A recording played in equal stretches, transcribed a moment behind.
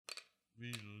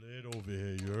We lit over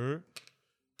here, Yerrr.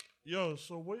 Yo,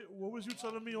 so what was you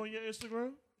telling me on your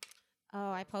Instagram? Oh,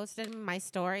 I posted my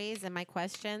stories and my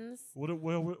questions.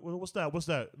 What's that? What's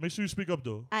that? Make sure you speak up,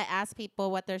 though. I asked people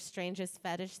what their strangest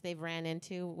fetish they've ran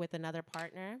into with another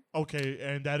partner. Okay,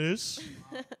 and that is?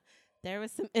 There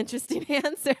was some interesting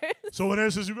answers. So what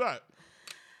answers you got?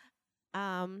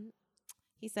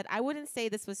 He said, I wouldn't say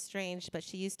this was strange, but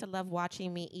she used to love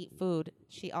watching me eat food.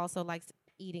 She also likes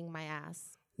eating my ass.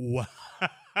 Wow.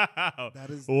 That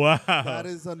is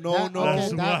a no. Okay,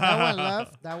 that one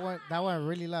left. That one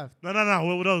really left. No.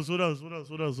 What else?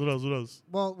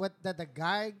 Well, that the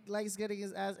guy likes getting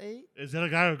his ass ate? Is that a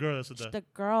guy or a girl that said that? The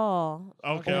girl.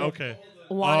 Okay.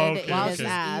 Wanted Okay, his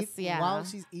ass. Yeah. While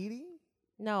she's eating?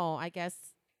 No, I guess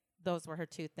those were her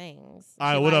two things.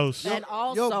 All right, what else? And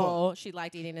also, she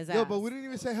liked eating his ass. Yo, but we didn't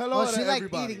even say hello to she liked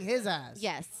everybody. eating his ass.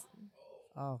 Yes.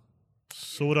 Oh.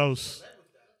 So what else?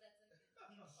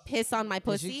 Piss on my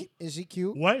pussy. Is she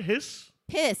cute? What? Hiss?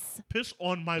 Piss. Piss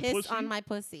on my pussy? Piss on my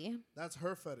pussy. That's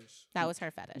her fetish. That was her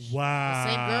fetish. Wow. The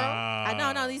same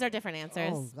girl? No, these are different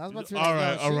answers. Oh, I was about to be All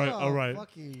like, right, yo, all right.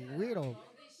 Fucking weirdo.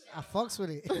 I fucks with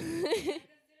it.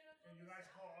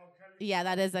 Yeah,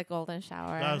 that is a golden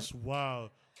shower. That's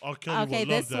wild. Okay,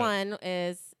 this one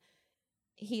is,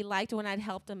 he liked when I'd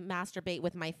helped him masturbate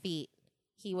with my feet.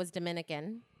 He was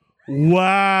Dominican.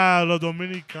 Wow, los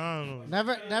dominicanos.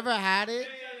 Never had it.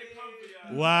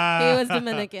 Wow. He was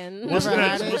Dominican. What's Never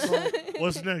had next? it.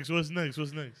 What's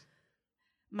next?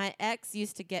 My ex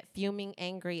used to get fuming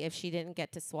angry if she didn't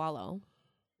get to swallow.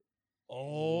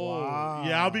 Oh. Wow.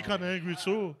 Yeah, I'll be kind of angry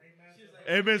too.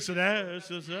 Amen to that. It's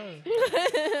just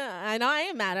that. I know, I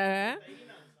ain't mad at her.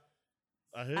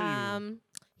 I hear you.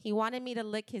 He wanted me to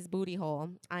lick his booty hole.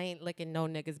 I ain't licking no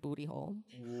nigga's booty hole.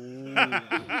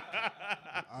 That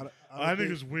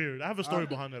nigga's weird. I have a story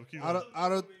behind that. Keep going.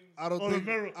 I don't think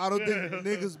Yeah.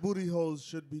 niggas' booty holes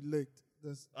should be licked.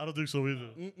 I don't think so either.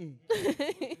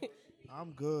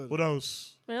 I'm good. What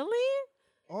else? Really?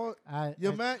 Oh,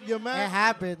 Your man. It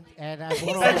happened, and I.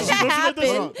 Hold on. It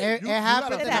happened. It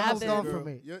happened, and I was happened. gone for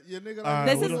me. Your nigga All right,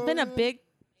 This what has else? been a big...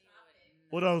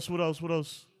 What else? But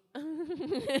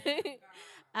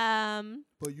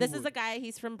This is a guy,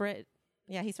 he's from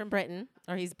he's from Britain,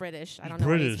 or he's British. I don't know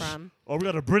British. where he's from. Oh, we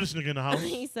got a British nigga in the house.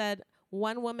 He said,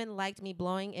 one woman liked me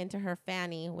blowing into her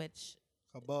fanny, which,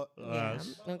 yeah,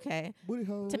 okay, booty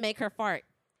hole. to make her fart.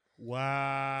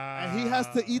 Wow. And he has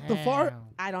to eat the fart. Damn.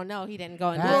 I don't know. He didn't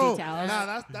go into Bro, details.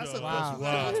 nah, that's a Wow.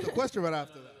 question. That's the question right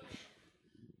after that.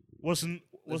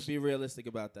 Let's be realistic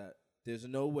about that. There's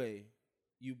no way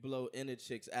you blow in a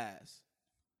chick's ass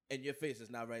and your face is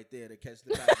not right there to catch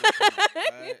the back.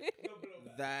 Right?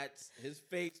 That's his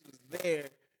face was there.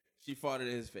 She farted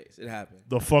in his face. It happened.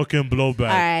 The fucking blowback. All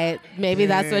right, maybe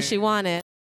that's what she wanted.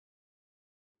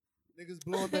 Niggas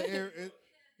blowing the air.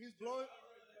 He's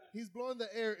blowing the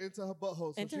air into her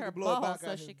butthole so Into she her can blow it butthole back so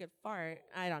at she him. could fart.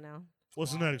 I don't know.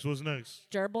 What's next?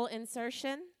 Gerbil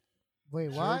insertion. Wait,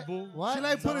 what? Gerbil? What? She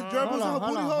like putting gerbils in her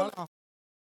booty hole.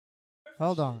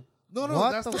 Hold on. No,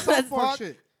 What that's the the fuck? South Park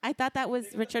shit. I thought that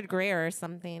was Richard Gere or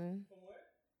something.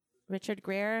 Richard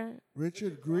Gere?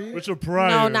 Richard Gere. Richard Pryor.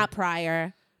 No, not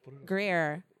Pryor.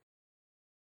 Greer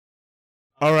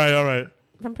All right.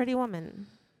 from Pretty Woman.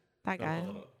 That guy.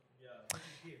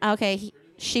 Okay,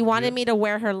 she wanted me to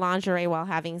wear her lingerie while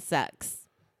having sex.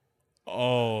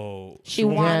 Oh. She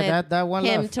wanted that one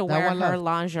him left. to That wear one her left.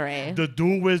 lingerie. The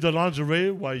dude wears the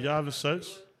lingerie while y'all having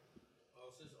sex?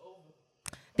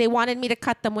 They wanted me to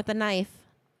cut them with a knife.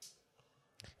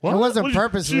 What? It wasn't What,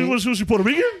 purposely. She Puerto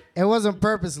Rican? It wasn't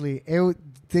purposely.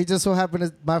 They just so happened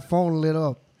that my phone lit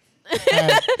up.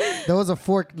 And there was a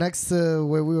fork next to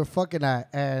where we were fucking at,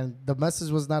 and the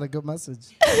message was not a good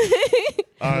message.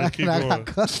 All right, keep And I going. got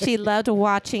cut. She loved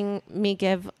watching me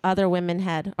give other women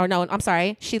head. Or no, I'm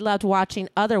sorry. She loved watching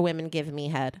other women give me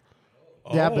head.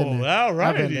 Yeah, I've been there. All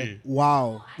I've been there. righty.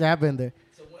 Wow. Yeah, I've been there.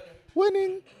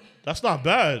 Winning. That's not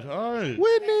bad. All right.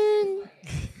 Winning.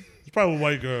 It's probably a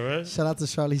white girl, right? Shout out to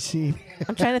Charlie Sheen.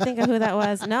 I'm trying to think of who that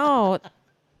was. No,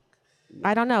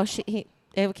 I don't know.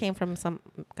 It came from some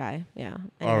guy. Yeah.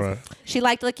 All Anyways. right. She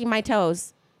liked licking my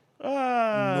toes.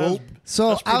 Nope. So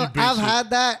That's pretty I've basic. had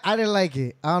that. I didn't like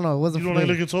it. I don't know. It wasn't You for don't like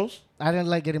me. licking toes? I didn't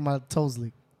like getting my toes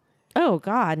licked. Oh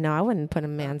God, no! I wouldn't put a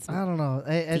man's. I don't know.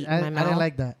 Feet in my I didn't mouth.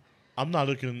 like that. I'm not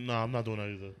doing that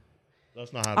either.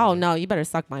 That's not happening. Oh no! You better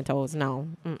suck my toes. No.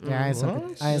 Mm-mm. Yeah, I ain't sucking.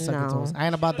 What? I ain't sucking No. toes. I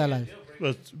ain't about that life.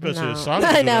 Best No. Sonic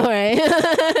I do know, that. right? How do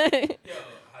you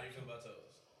feel about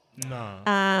toes?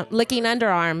 Nah. Licking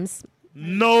underarms.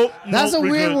 No. That's a we're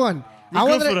weird good. one. We're I good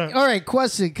wonder. for that. All right,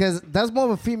 question, because that's more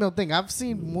of a female thing. I've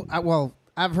seen.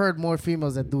 I've heard more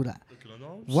females that do that. Licking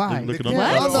underarms? Why? Licking They up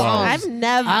can't. the What? arms. I've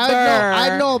never.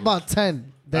 I know about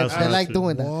 10 that That's like nasty.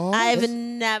 doing that. What? I've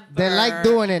never. They like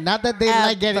doing it. Not that they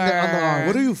like getting their Ever. underarms.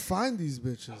 Where do you find these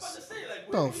bitches?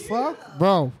 The fuck?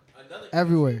 Bro,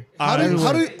 everywhere. How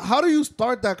do you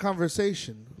start that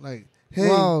conversation? Like, hey,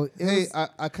 Well, it hey, was-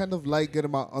 I kind of like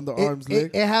getting my underarms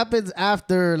licked. It happens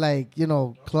after, like,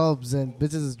 clubs and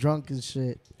bitches is drunk and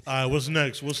shit. All right, what's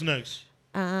next? What's next?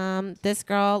 This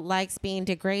girl likes being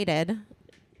degraded.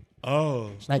 Oh.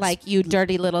 Like you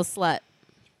dirty little slut.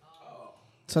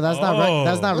 So that's not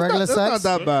regular That's sex.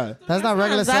 not that bad. That's not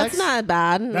regular That's sex. not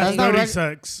bad. That's not dirty reg-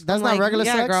 sex. That's not Like, regular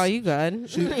yeah, sex. girl, you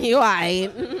good. You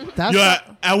alright. That's Yo,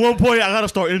 not- at one point, I got to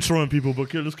start introing people,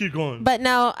 but let's keep going. But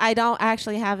no, I don't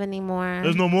actually have any more.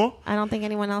 There's no more? I don't think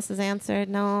anyone else has answered.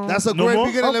 No. That's a No great more?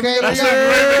 beginning. Okay, Let me that's get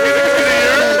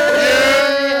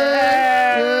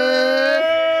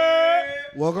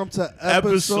Yeah. Welcome to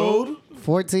Episode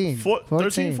 14.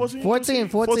 13, 14?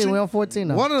 14. We on 14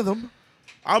 now. one of them.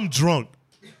 I'm drunk.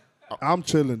 I'm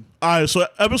chilling. All right, so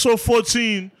episode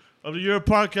 14 of the Yerrr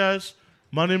podcast.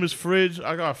 My name is Fridge.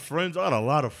 I got friends. I got a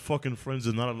lot of fucking friends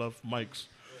and not enough mics.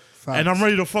 Facts. And I'm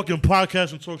ready to fucking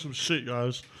podcast and talk some shit,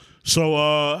 guys. So,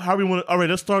 how we want to... All right,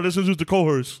 let's start. Let's introduce the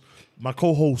co-hosts. My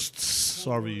co-hosts.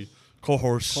 Sorry.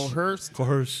 Co-hosts.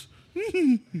 Co-hosts.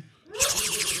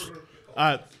 All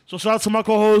right. So, shout out to my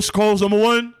co-host. Co-host number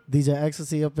one. DJ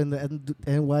Xtacy up in the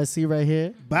NYC right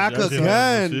here. Back Yeah,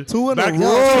 again. yeah. 2 in Back a in a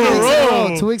row.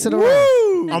 row. 2 weeks in a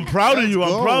row. I'm proud of you.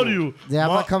 Let's I'm go. proud of you. Yeah, I'm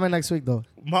my, not coming next week though.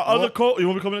 my other You want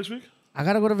me to come next week? I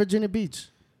gotta go to Virginia Beach.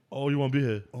 Oh, you want to be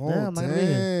here? Oh, Yeah, I'm not gonna be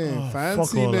here. dang. Oh,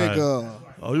 Fancy fuck all that. nigga.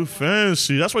 Oh, you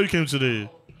fancy. That's why you came today.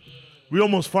 We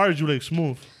almost fired you like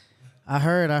smooth. I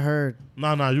heard.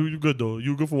 Nah, you good though.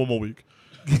 You good for one more week.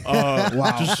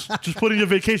 Wow. Just put in your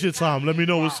vacation time. Let me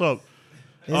know what's up.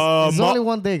 It's my- only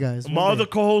one day, guys. My other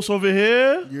co-host over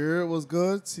here, Yerrr was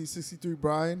good. C63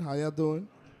 Brian, how y'all doing?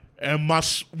 and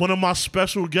one of my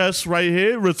special guests right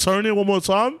here, returning one more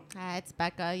time, It's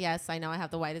Becca. Yes, I know I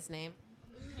have the whitest name.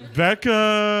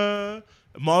 Becca.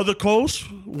 My other co-host,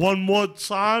 one more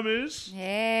time is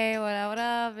Hey, what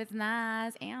up? It's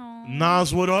Nas. Ow.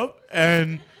 Nas. What up?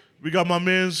 And we got my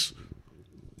man's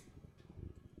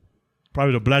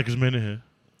probably the blackest man in here.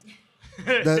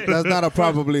 That's not a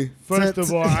probably. First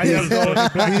of all, I am the only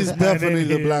black He's man definitely in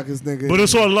the here. blackest nigga. But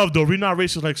it's all love though. We're not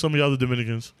racist like some of the other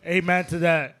Dominicans. Amen to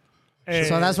that.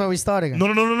 So that's where we starting. No.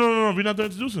 We're not done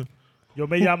introducing. Yo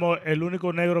me llamo el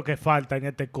único negro que falta en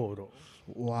este coro.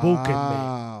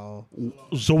 Wow.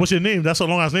 So what's your name? That's a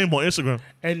long ass name on Instagram.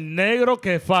 El negro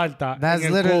que falta That's en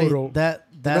el literally coro. In that's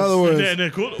other words, Yeah, and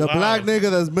then cool. the Wow. black nigga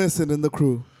that's missing in the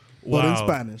crew, but in Wow.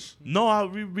 Spanish. No,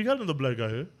 we got another black guy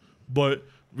here, but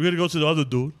we're gonna go to the other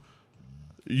dude.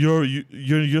 You're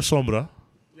sombra.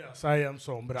 Yes, I am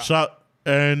sombra. Shot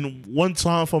and one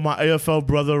time for my AFL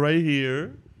brother right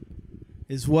here.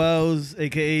 Is Wells,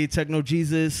 aka Techno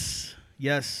Jesus.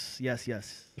 Yes.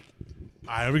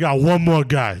 All right, we got one more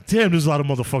guy. Damn, there's a lot of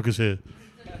motherfuckers here.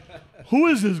 Who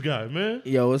is this guy, man?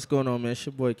 Yo, what's going on, man? It's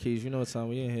your boy Keys. You know what time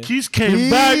we in here. Keys came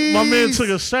back. My man took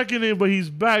a second in, but he's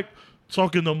back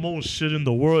talking the most shit in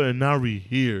the world, and now we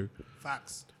here.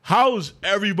 Facts. How's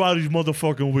everybody's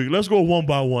motherfucking week? Let's go one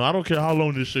by one. I don't care how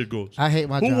long this shit goes. I hate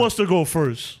my Who job. wants to go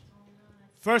first?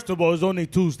 First of all, it's only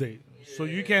Tuesday, so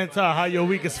you can't tell how your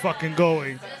week is fucking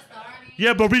going.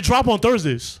 Yeah, but we drop on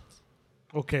Thursdays.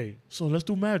 Okay. So let's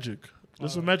do magic.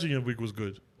 Let's imagine your week was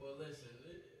good.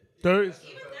 Thursday.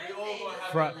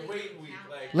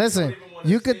 Listen,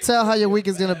 you could tell how your week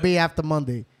is gonna be after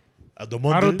Monday. At the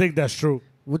Monday. I don't think that's true.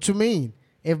 What you mean?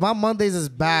 If my Mondays is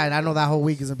bad, I know that whole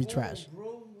week is gonna be trash.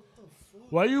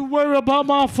 Why you worry about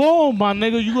my phone, my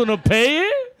nigga? You gonna pay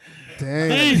it? Damn.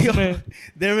 Please, man.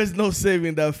 There is no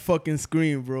saving that fucking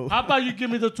screen, bro. How about you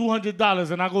give me the $200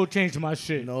 and I go change my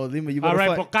shit? No, Lima, you All gotta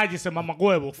right, find, pues cállese,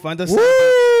 mamacuevo. find a side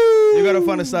bitch. You gotta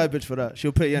find a side bitch for that.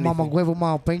 She'll pay you anything. Mama huevo,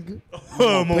 mama pink. Told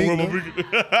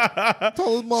this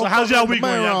So motherfucker how's y'all week the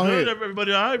man going? Y'all around good? here.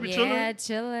 Everybody all right? We Yeah,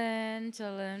 chilling?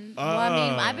 chilling. Well, I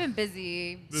mean, Ah. I've been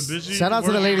busy. Been busy? Shout out to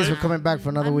the Working ladies for late? coming back for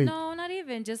another week. No, not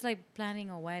even. Just like planning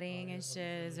a wedding and shit.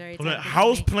 It's very Okay, time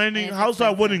how's consuming, planning? and it's How's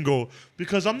that expensive. wedding go?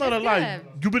 Because I'm not It's lie.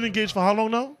 good. You've been engaged for how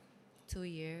long now? 2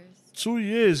 years. 2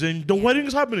 years, and the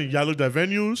wedding's happening. Y'all looked at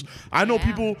venues. I know Yeah.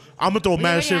 people. I'm gonna throw We mad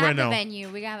already shit have right the now. venue.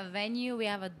 We have a venue. We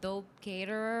have a dope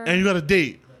caterer. And you got a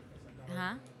date.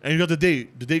 Huh? And you got the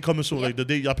date. The date coming soon. Yep. Like the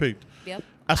date y'all picked. Yep.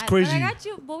 That's But crazy. I got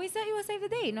you. But we said you would save the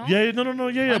date, no? Yeah, no,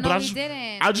 yeah. Oh, But no, I we just,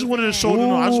 didn't. I just We wanted to didn't. show.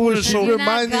 No, I just wanted to Ooh, show. she's You're not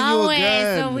reminding you going,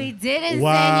 again. so we didn't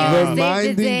Wow. send you a save the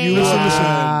Reminding date. you Listen, again.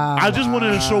 I just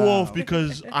wanted to show off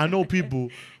because I know people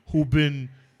who've been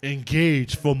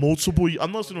engaged for multiple years.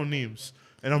 I'm not saying no names.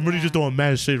 and I'm really just doing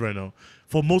mad shit right now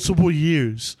for multiple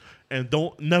years, and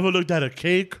never looked at a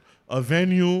cake, a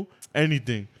venue,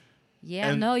 anything. Yeah,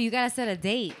 And no, you gotta set a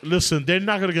date. listen, they're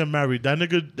not gonna get married. That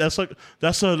nigga, that's like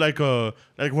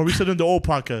what we said in the old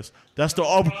podcast. That's the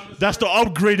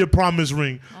upgraded promise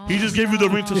ring. He just gave you the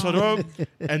ring to shut up,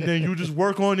 and then you just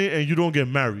work on it, and you don't get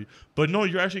married. But no,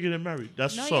 you're actually getting married.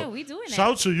 That's No, what's yeah, up. we doing it.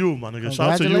 Shout out to you, my nigga. Shout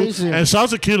out to you, Congratulations. and shout out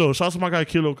to Kilo. Shout out to my guy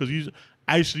Kilo because he's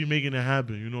actually making it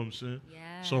happen. You know what I'm saying?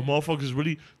 Yeah. So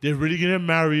motherfuckers they're really getting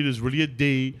married. It's really a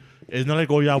date. It's not like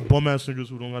y'all bum ass niggas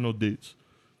who don't got no dates.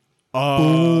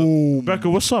 Becca,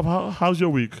 what's up? How's your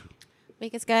week?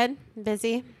 Week is good.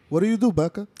 Busy. What do you do,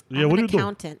 Becca? Yeah, I'm what an do you do?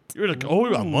 accountant. You're like, oh,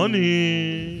 you got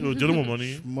money. You're dealing with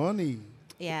money. Money.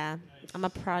 Yeah. I'm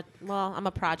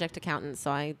a project accountant,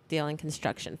 so I deal in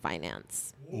construction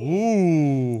finance.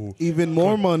 Ooh. Even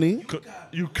more money.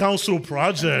 You counsel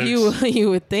projects. You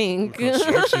would think.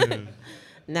 Construction.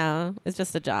 No, it's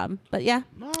just a job. But yeah.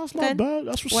 No, that's not Good. bad.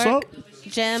 That's what's Work, up.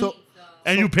 gym. So-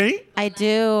 And you paint I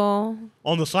do.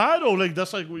 on the side, or like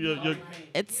that's like your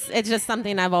It's just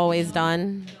something I've always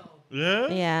done. yeah.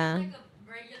 Yeah.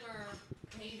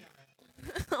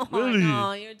 Oh, Really?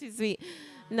 no, you're too sweet.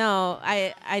 No,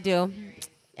 I do.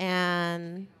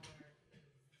 And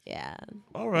yeah.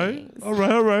 All right, Thanks. all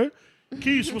right, all right.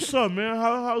 Keith, what's up, man?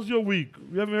 How's your week?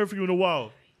 We haven't heard from you in a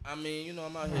while. I mean,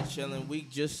 I'm out here chilling. Week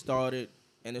just started,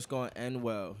 and it's going to end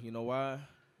well. You know why?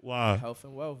 Why? Health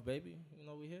and wealth, baby.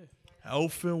 We here.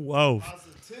 Health and wealth.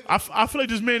 I feel like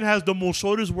this man has the most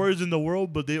shortest words in the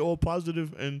world, but they all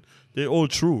positive and they all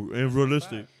true and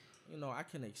realistic. I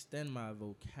can extend my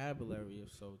vocabulary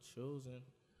if so chosen.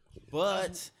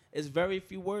 But it's very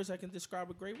few words that can describe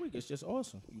a great week. It's just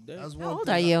awesome. You dig? That's How one old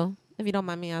thing are you? If you don't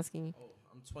mind me asking.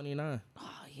 I'm 29. Oh,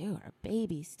 you are a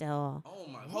baby still. Oh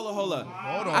my! Hold on.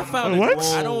 I I found What? it.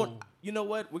 I don't. You know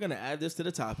what? We're gonna add this to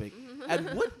the topic.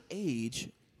 At what age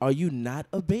are you not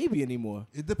a baby anymore?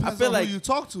 It depends I feel on like who you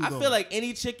talk to, I though. feel like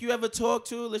any chick you ever talk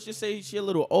to, let's just say she a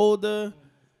little older,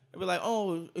 and be like,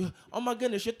 oh my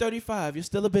goodness, you're 35, you're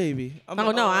still a baby. I'm Oh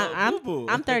like, no, boo-boo.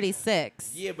 I'm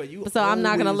 36. Yeah, but you. So I'm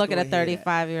not gonna always look at a gonna hear that.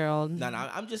 35-year-old. No,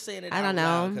 I'm just saying it. I don't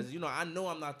know. because I know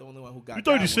I'm not the only one who got. You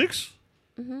that one. 36?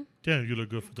 Damn, you look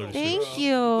good for 36. Thank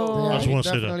you. I just you want to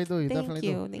say definitely that. do. You Thank definitely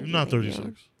you. do. Thank You're you, not thank you.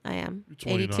 36. I am. You're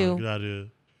 29. 82. Get out of here.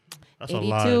 That's a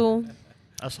lie. 82.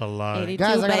 That's a lie. 82,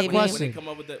 Guys, I got a baby. When question. they come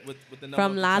up with the number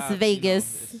From of the Las times,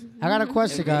 Vegas. I got a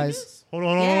question, guys. Hold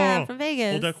on. Yeah, from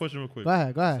Vegas. Hold that question real quick. Go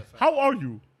ahead. How are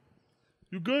you?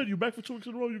 You good? You back for 2 weeks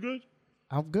in a row? You good?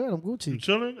 I'm good. I'm You Gucci.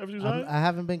 chilling? Everything's all right? I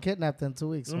haven't been kidnapped in 2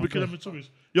 weeks. so Let I'm me get good. them in 2 weeks.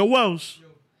 Yo, Wells.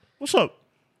 What's up?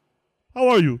 How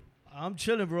are you? I'm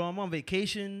chilling, bro. I'm on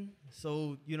vacation,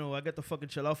 so I got to fucking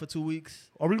chill out for 2 weeks.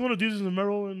 Are we going to Jesus and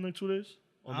Merrill in like 2 days?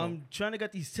 Or no? I'm trying to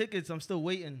get these tickets. I'm still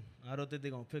waiting. I don't think they're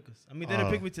gonna pick us. I mean, they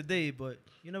didn't pick me today, but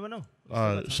you never know.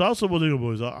 Shout out to Bodega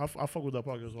Boys. I fuck with that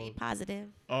podcast. Be positive.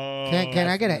 Can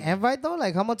I get an invite though?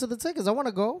 Like, how much are the tickets? I want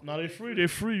to go. No, they free. They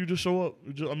free. You just show up.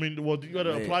 You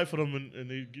gotta apply for them and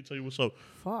they tell you what's up.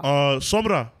 Fuck.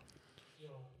 Sombra,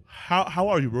 how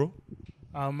are you, bro?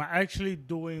 I'm actually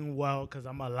doing well because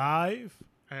I'm alive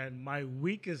and my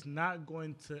week is not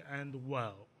going to end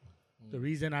well. The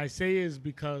reason I say is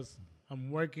because I'm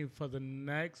working for the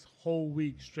next whole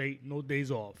week straight, no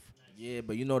days off. Yeah,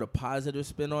 but the positive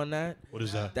spin on that? What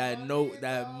is that?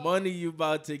 That money you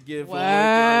about to give for Word working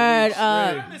a week up.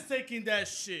 straight. I'm just taking that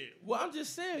shit. Well, I'm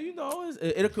just saying,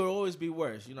 it could always be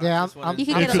worse. Yeah, I just wanna You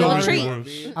can say get a It little could treat. always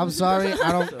be worse. I'm sorry.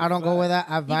 I don't go with that.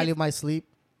 I value my sleep.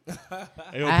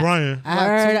 Hey, yo, Brian. Word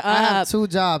I have up. 2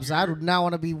 jobs. I do not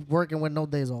want to be working with no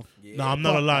days off. Yeah, Nah, I'm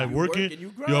not gonna lie. you Working, you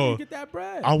grind, yo, you get that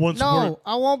bread. I once No, worked.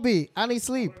 I won't be. I need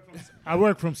sleep. I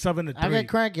work from 7 to 3. I get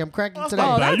cranky. I'm cranky That's today.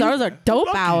 not Oh, bad. those are dope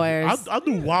lucky. hours. I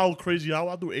do wild, crazy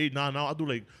hours. I do 8, 9 hours. I do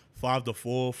like 5 to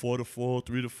 4, 4 to 4,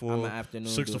 3 to 4, I'm an afternoon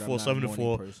 6 to dude. 4, I'm not 7 a to morning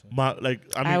 4. person.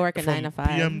 I work a from 9 to 5.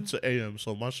 PM to AM.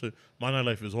 So my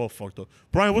nightlife is all fucked up.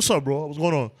 Brian, what's up, bro? What's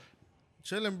going on?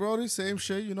 Chilling, Brody. Same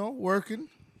shit, working,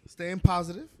 staying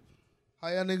positive. How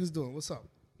y'all niggas doing? What's up?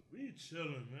 We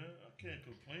chilling, man. I can't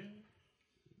complain.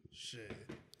 Shit.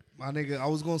 My nigga, I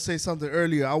was going to say something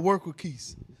earlier. I work with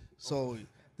Keith. So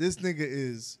this nigga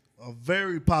is a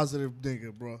very positive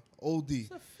nigga, bro. OD.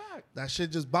 It's a fact. That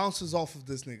shit just bounces off of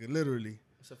this nigga, literally.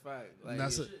 It's a fact.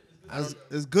 And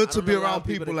it's good to be around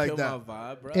people like that.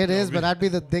 Vibe, bro. It is, but I'd be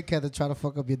the dickhead to try to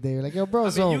fuck up your day. Like, yo, bro, I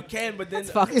mean, so you can, but then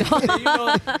fucked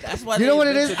up. that's why you know what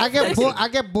it they is? I get invented bored. I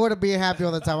get bored of being happy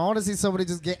all the time. I want to see somebody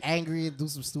just get angry and do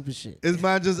some stupid shit. His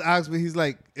man just asked me, he's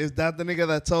like, is that the nigga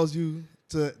that tells you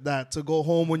to go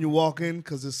home when you walk in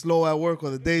because it's slow at work or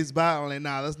the day's bad. I'm like,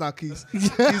 nah, that's not Keith. He's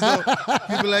be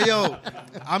like, yo,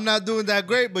 I'm not doing that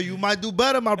great, but you might do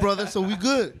better, my brother. So we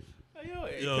good.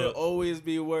 It could always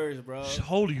be worse, bro.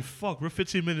 Holy fuck, we're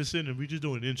 15 minutes in and we just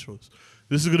doing intros.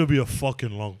 This is gonna be a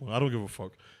fucking long one. I don't give a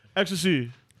fuck.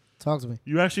 Xtacy, Talk to me.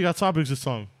 you actually got topics this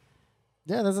time.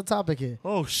 Yeah, there's a topic here.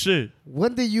 Oh shit.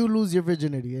 When did you lose your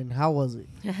virginity and how was it?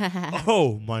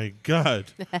 Oh my god.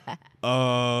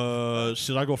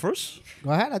 Should I go first?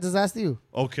 Go ahead. I just asked you.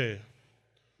 Okay.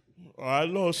 I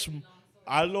lost.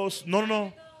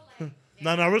 No.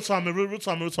 No, real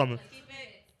time.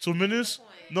 2 minutes?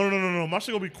 No. My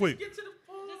shit gonna be quick.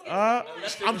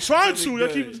 I'm trying to. Y'all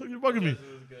keep bugging me.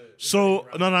 So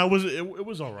it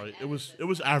was all right. It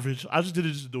was average. I just did it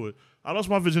just to do it. I lost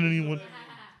my virginity when.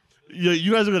 Yeah,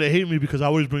 you guys are gonna hate me because I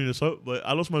always bring this up, but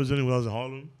I lost my virginity when I was in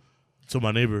Harlem to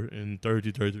my neighbor in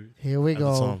 33. Here we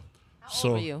go. How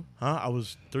old were you? I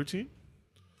was 13,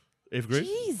 8th grade.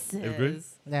 Jesus. 8th grade.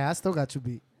 Yeah, I still got you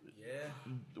beat.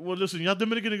 Well, listen, y'all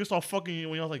Dominican niggas start fucking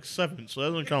when y'all like 7, so that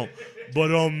doesn't count. But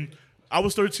I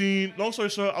was 13. Long story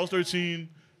short, I was 13.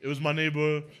 It was my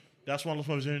neighbor. That's when I lost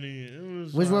my virginity.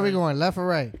 Which way we going, left or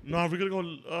right? No, we're gonna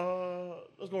go.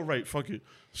 Let's go right. Fuck it.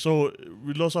 So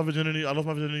we lost our virginity. I lost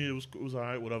my virginity. It was all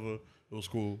right. Whatever. It was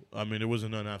cool. I mean, it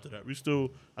wasn't nothing after that.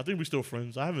 I think we still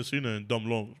friends. I haven't seen her in dumb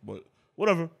long, but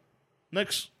whatever.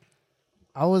 Next.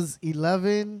 I was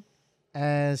 11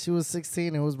 and she was 16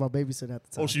 and it was my babysitter at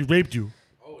the time. Oh, she raped you.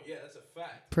 Oh yeah, that's a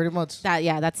fact. Pretty much.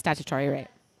 That's statutory rape.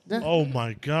 Yeah. Oh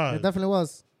my god. It definitely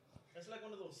was.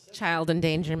 Child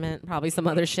endangerment, probably some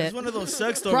other shit. It's one of those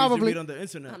sex stories Probably. you read on the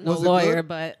internet. I'm no Was it lawyer, good?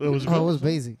 but It was Oh, it was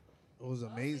Basie. It was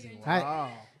amazing. I-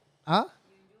 Wow. Huh?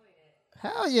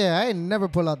 Hell yeah. I ain't never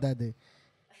pull out that day.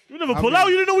 You never pull out.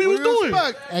 You didn't know what you was doing.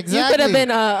 Exactly. you could have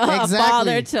been a Exactly.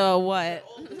 father to a what?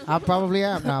 I probably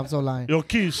am. Nah, I'm so lying. Yo,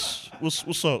 Keys,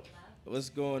 what's up? What's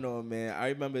going on, man? I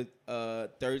remember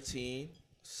 13,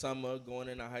 summer, going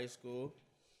into high school.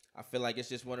 I feel like it's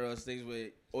just one of those things where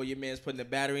all your man's putting the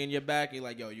battery in your back. You're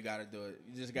like, yo, you got to do it.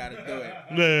 You just got to do it.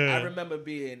 Yeah. I remember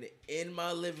being in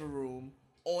my living room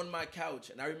on my couch.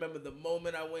 And I remember the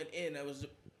moment I went in,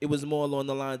 it was more along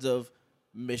the lines of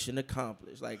mission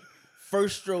accomplished. Like,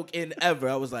 first stroke in ever,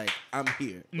 I was like, I'm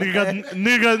here.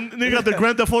 Nigga got the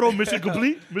Grand Theft Auto mission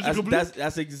complete.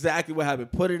 That's exactly what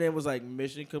happened. Put it in, was like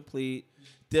mission complete.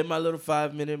 Did my little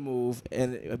 5-minute move,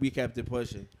 and we kept it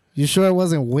pushing. You sure it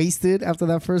wasn't wasted after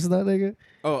that first nut, nigga?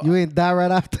 Oh, You ain't die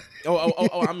right after?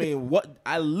 I mean, what?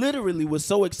 I literally was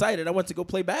so excited. I went to go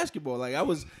play basketball. Like I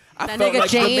That felt nigga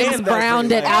like the man James that Browned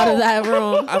day. it out of that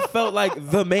room. I felt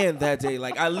like the man that day.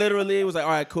 Like I literally was like, all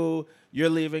right, cool. You're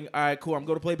leaving. All right, cool. I'm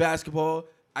going to play basketball.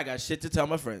 I got shit to tell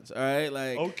my friends. All right,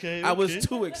 like Okay, I was okay.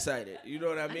 too excited. You know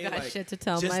what I mean? got like, shit to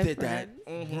tell just my did friends. that.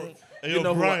 Mm-hmm. Hey, You yo,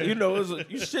 know who? Brian. You know,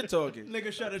 you shit talking.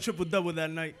 Nigga shot a triple-double that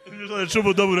night. You just had a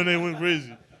triple double and they went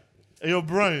crazy. Hey, yo,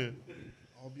 Brian,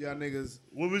 Hope y'all niggas.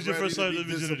 what was your ready first to time be of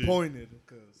virginity? disappointed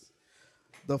because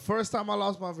the first time I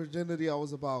lost my virginity, I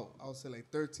was about, I would say like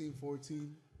 13,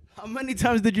 14. How many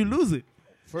times did you lose it?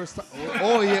 First time.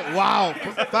 Oh yeah, wow.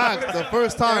 Facts. The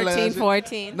first time. 13,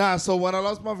 14. Nah, so when I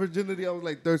lost my virginity, I was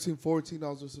like 13, 14. I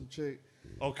was with some chick.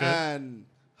 Okay. And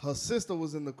her sister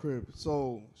was in the crib.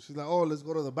 So she's like, oh, let's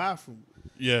go to the bathroom.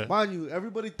 Yeah. Mind you,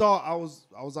 everybody thought I was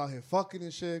out here fucking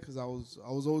and shit because I was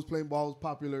always playing ball, was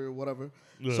popular or whatever.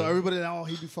 Yeah. So everybody like, oh,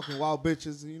 he be fucking wild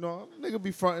bitches. And, you know, nigga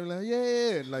be fronting like,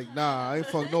 yeah. Like, nah, I ain't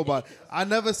fuck nobody. I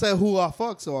never said who I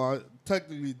fucked, so I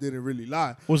technically didn't really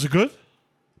lie. Was it good?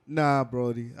 Nah,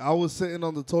 Brody. I was sitting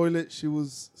on the toilet. She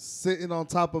was sitting on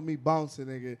top of me bouncing,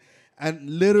 nigga. And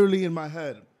literally in my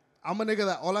head, I'm a nigga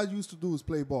that all I used to do is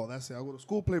play ball. That's it. I go to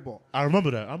school, play ball. I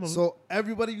remember that. So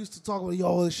everybody used to talk about,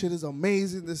 yo, this shit is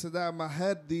amazing, this and that. In my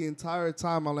head the entire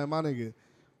time, I'm like, my nigga,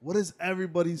 what is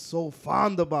everybody so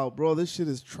fond about, bro? This shit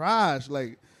is trash.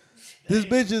 Like, this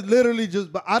bitch is literally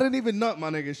just, but I didn't even nut, my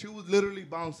nigga. She was literally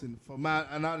bouncing for mad,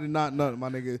 and I did not nut, my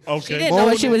nigga. Okay. She didn't know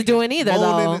what she was doing either,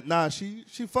 though. Nah, she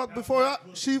fucked before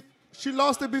she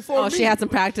lost it before me. Oh, she had some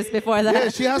practice before that. Yeah,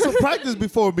 she had some practice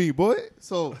before me, boy.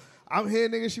 So I'm here,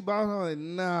 nigga. She bouncing. I'm like,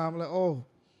 nah. I'm like, oh,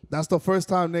 that's the first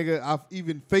time, nigga, I've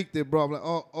even faked it, bro. I'm like,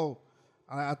 oh,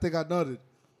 I think I nutted.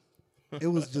 It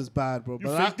was just bad, bro.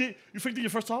 You faked it? You faked it your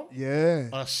first time? Yeah.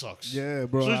 Oh, that sucks. Yeah,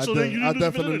 bro. So then you didn't I lose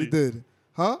your definitely virginity? did.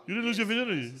 Huh? You didn't lose your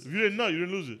virginity. If you didn't nut, you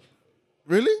didn't lose it.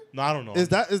 Really? No, I don't know. Is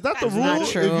that the That's rule? not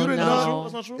true, If you didn't no. nut,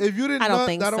 That's not true? if you didn't I don't nut,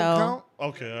 think that don't so. count.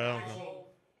 Okay, I don't know.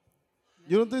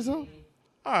 You don't think so?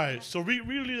 All right, so we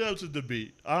leave that to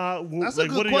debate. That's like,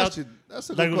 a what good are y'all- question. That's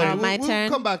a good like- question. my We'll turn?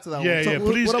 come back to that Yeah, one. So yeah.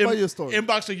 what Please about your story?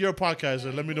 inbox the Yerrr podcast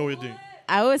and let me know what you think.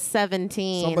 I was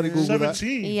 17. Somebody Google that.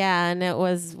 17. Yeah, and it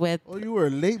was with Oh, you were a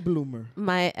late bloomer.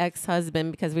 my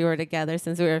ex-husband because we were together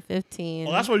since we were 15.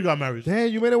 Oh, that's why you got married. Damn,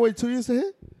 you made it wait 2 years to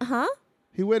hit? Huh?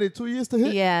 He waited 2 years to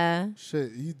hit? Yeah.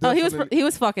 Shit. Oh, he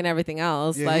was fucking everything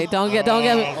else. Yeah, like, he- don't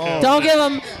give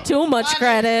him too much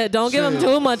credit. Don't give him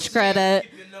too much credit.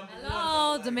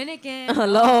 Hello, Dominican.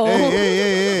 Hello.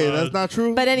 Hey. That's not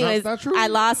true. But anyways, That's not true. I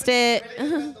lost it.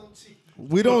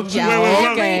 We don't cheat. Yeah,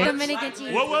 wait, okay. Every Dominican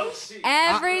cheese. What else?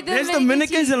 Every There's Dominican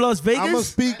Dominicans cheese. in Las Vegas.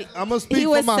 I'm gonna speak He for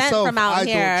was myself. sent from out I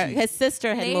here. don't cheat. His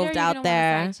sister had Later, moved you're out gonna want a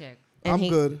there. side chick. And I'm he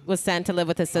good. was sent to live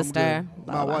with his I'm sister. good.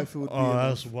 Blah, My blah. wife would be. Oh, in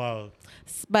that's there. wild.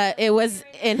 But it was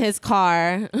in his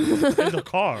car. In the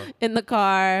car. In the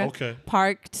car. Okay.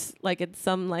 Parked like in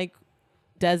some like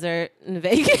desert in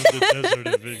Vegas. The desert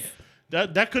in Vegas.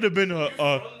 That could have been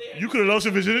you could have lost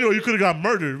your virginity or you could have got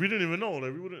murdered. We didn't even know.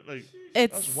 Like we wouldn't like.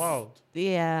 That's wild.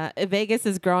 Yeah, Vegas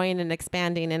is growing and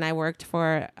expanding, and I worked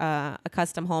for a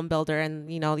custom home builder, and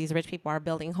these rich people are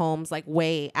building homes like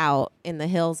way out in the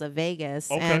hills of Vegas,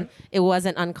 and it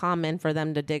wasn't uncommon for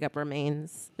them to dig up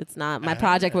remains. It's not. My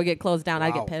project would get closed down.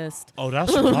 I'd get pissed. Oh,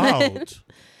 that's wild.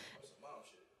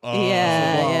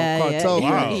 Yeah. Cartel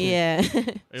Wow. Yeah.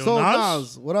 Hey, So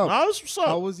Nas, what up? Nas, what's up?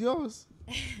 How was yours?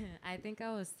 I think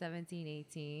I was 17,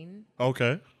 18.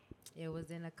 Okay. It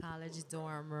was in a college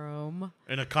dorm room.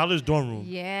 In a college dorm room.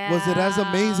 Yeah. Was it as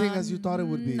amazing as you thought it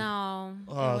would be? No,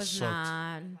 Oh, it was sucked.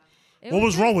 not. What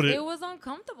was wrong with it? It was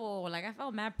uncomfortable. Like I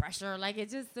felt mad pressure. Like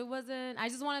it wasn't. I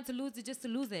just wanted to lose it just to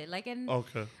lose it. Like and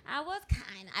Okay. I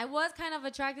was kind of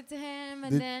attracted to him,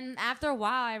 and then after a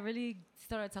while, I really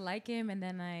started to like him, and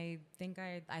then I think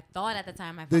I thought at the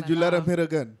time I fell Did you in let him love. hit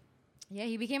again? Yeah,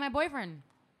 he became my boyfriend.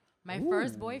 My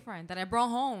first boyfriend that I brought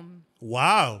home.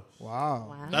 Wow.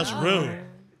 Wow. That's real.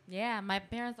 Yeah, my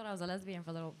parents thought I was a lesbian for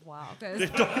a little while because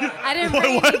I didn't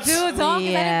bring any dudes home.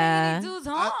 Yeah. I didn't bring any dudes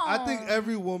home. I think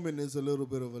every woman is a little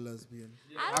bit of a lesbian.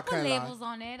 I don't put can't lie. labels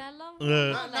on it. I love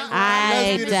Yeah. I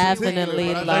Lesbian is definitely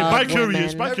particular, but love Like,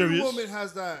 bi-curious, women. Every bi-curious. woman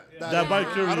has that. That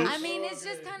bi-curious. I mean, it's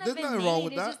just kind There's of nothing innate. wrong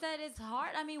with It's that. just that it's hard.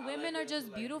 I mean, women are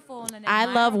just beautiful and I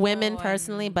love women admirable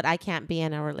personally, and but I can't be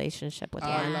in a relationship with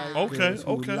I one. like Okay, girls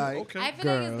who okay, like okay. I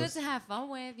feel like girls. it's good to have fun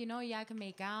with. Yeah, I can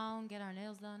make out, get our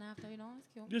nails done after. It's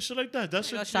cute. Yeah, shit like that.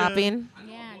 That's Go it. shopping.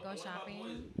 Yeah, go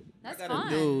shopping. That's I got fun. a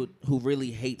dude who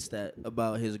really hates that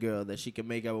about his girl, that she can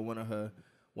make out with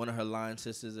one of her line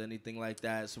sisters or anything like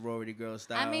that, sorority girl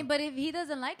style. I mean, but if he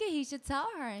doesn't like it, he should tell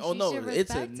her. And oh she no, should it's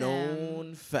a respect known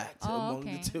him. fact Oh, among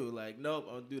okay. the two. Like, nope,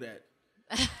 I don't do that.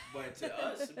 But to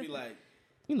us, it'd be like,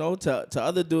 to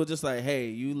other dudes, just like, hey,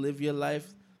 you live your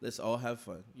life. Let's all have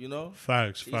fun.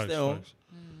 Facts, Each facts, their own. facts.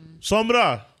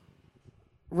 Sombra.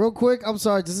 Real quick, I'm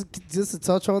sorry, just to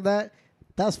touch on that.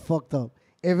 That's fucked up.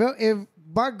 If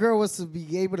my girl was to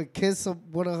be able to kiss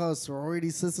one of her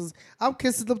sorority sisters, I'm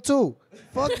kissing them too.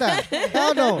 Fuck that.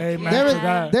 Hell no. Amen to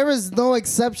that. There is no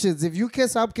exceptions. If you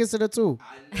kiss her, I'm kissing her too.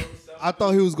 I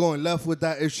thought he was going left with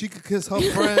that. If she could kiss her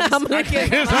friends, I'm gonna kiss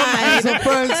kiss mine. her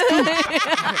friends too.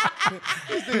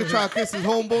 This nigga trying to kiss his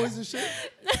homeboys and shit.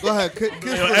 Go ahead, kiss Yo,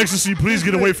 friends. ecstasy, please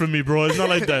get away from me, bro. It's not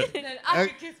like that. I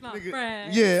can kiss my Nigga,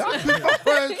 friend. Yeah, I kiss my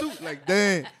friends too. Like,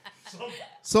 damn.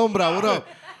 Sombra, what up?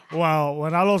 Wow,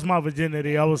 when I lost my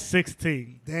virginity, I was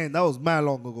 16. Damn, that was mad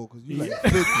long ago because you like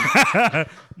 50.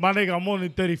 My nigga, I'm only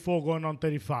 34 going on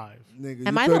 35. Nigga,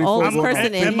 Am you I the 34 oldest going on-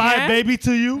 person in Am I here? a baby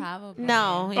to you? Probably.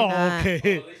 No, you're Oh, not.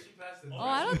 okay. Oh,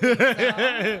 I don't think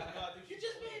so.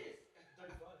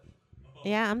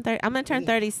 Yeah, I'm gonna turn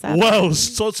 37.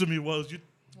 Wells, talk to me, Wells. You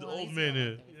the old man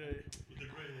here.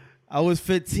 I was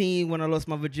 15 when I lost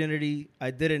my virginity.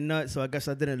 I didn't nut, so I guess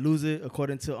I didn't lose it,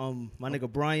 according to my nigga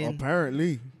Brian.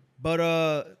 Apparently. But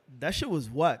that shit was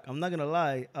whack. I'm not gonna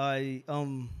lie.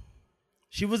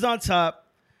 She was on top.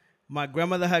 My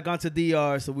grandmother had gone to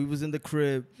DR, so we was in the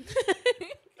crib.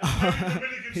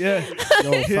 Yeah.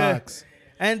 Yo, facts.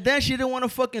 And then she didn't want to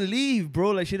fucking leave,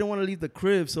 bro. Like, she didn't want to leave the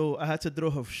crib, so I had to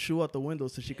throw her shoe out the window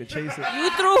so she could chase it. You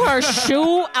threw her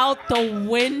shoe out the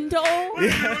window?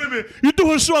 Wait a minute. You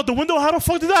threw her shoe out the window? How the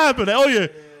fuck did that happen? Like, oh, yeah.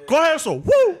 Go ahead, so.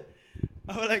 Woo!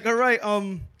 I was like, all right,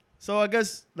 so I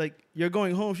guess, like, you're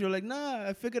going home. She was like, nah,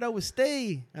 I figured I would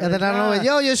stay. And then I know,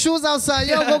 yo, your shoes outside.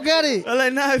 Yo, go get it. I'm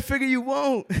like, nah, I figured you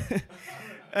won't.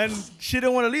 And she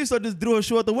didn't want to leave, so I just threw her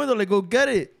shoe out the window, like, go get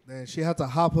it. Man, she had to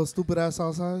hop her stupid ass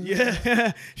outside.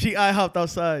 Yeah. She hopped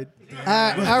outside.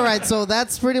 All right, so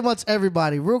that's pretty much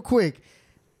everybody. Real quick,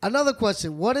 another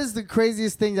question. What is the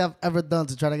craziest thing I've ever done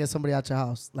to try to get somebody out your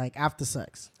house, like after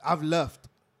sex? I've left.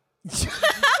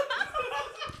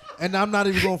 And I'm not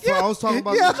even going to front. I was talking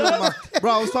about this shit with my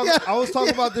bro. I was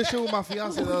talking about this shit with my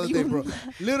fiance the other day, bro.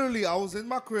 Literally, I was in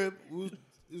my crib.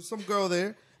 was some girl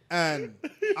there, and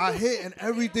I hit, and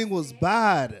everything was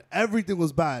bad. Everything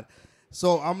was bad.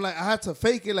 So I'm like, I had to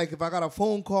fake it. Like if I got a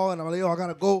phone call and I'm like, yo, I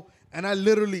gotta go. And I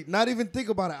literally, not even think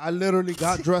about it, I literally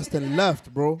got dressed and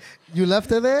left, bro. You left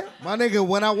her there? My nigga,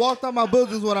 when I walked out my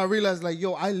buildings, when I realized, like,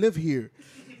 yo, I live here.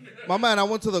 My man, I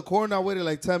went to the corner, I waited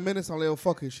like 10 minutes. I'm like, yo,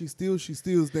 fuck it. She steals,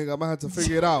 nigga. I might have to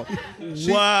figure it out.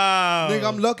 Wow. Nigga,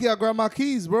 I'm lucky I grabbed my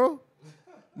keys, bro.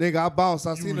 Nigga, I bounced.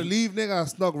 I seen her leave, nigga. I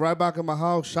snuck right back in my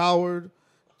house, showered,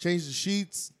 changed the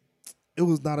sheets. It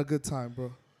was not a good time,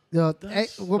 bro. Yo,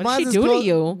 what did she do to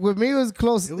you? With me, it was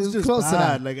close. It was just close to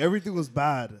bad. that. Like, everything was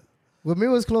bad. With me, it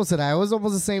was close to that. It was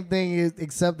almost the same thing,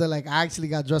 except that like I actually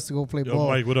got dressed to go play Yo, ball.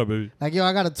 Mike, what up, baby? Like, yo,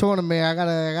 I got a tournament. I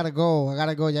gotta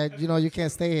go. Yeah, you know, you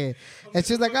can't stay here. And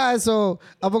she's like, all right, so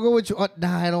I'm gonna go with you. Oh,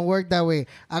 nah, it don't work that way.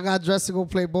 I got dressed to go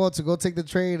play ball, to go take the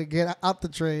train and get out the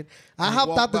train. I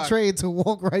hopped out the train to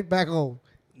walk right back home.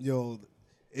 Yo,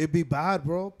 it'd be bad,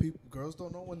 bro. Girls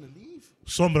don't know when to leave.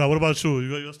 Sombra, what about you? You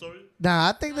got your story? Nah,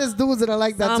 I think there's dudes that are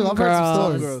like that Some too. I've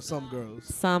heard some stories.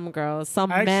 Some girls. Some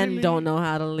men don't know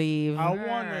how to leave. I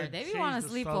wanna. They be want to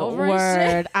sleep subject. over and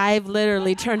Word. shit. I've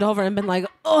literally turned over and been like,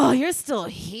 oh, you're still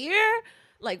here?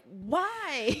 Like,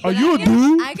 why? Are you a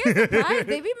dude? I get surprised.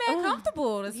 They be mad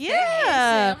comfortable. To stay.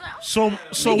 Yeah. I'm like, oh,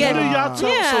 So what do get- y'all tell?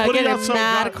 yeah, so what do getting y'all tell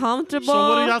mad guys? comfortable. So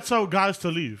what do y'all tell guys to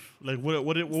leave? Like what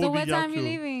would so be what y'all time you cue?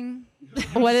 leaving? What did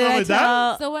Something I like that?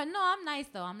 tell? So what? No, I'm nice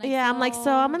though. I'm like, Yeah, I'm like,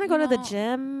 so I'm gonna go to the know,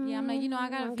 gym. Yeah, I'm like, I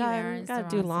got a few errands gotta to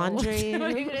do run, so laundry. what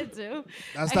are you gonna do?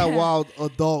 That's that wild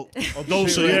adult. Adult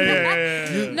shit.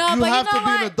 Yeah. No, you but have you know to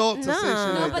be an what? adult to say shit No,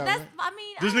 like No, but that. that's. I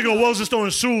mean, This I don't nigga know. was just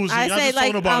throwing shoes. I and y'all say just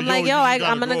talking like, about, I'm like, you yo, just I'm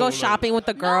gotta gonna go like- shopping with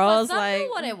the No, girls. but some Like, knew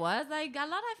what it was. Like a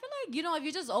lot, I feel like if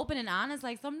you're just open and honest,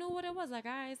 like some knew what it was. Like,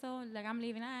 all right, so like I'm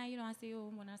leaving. I see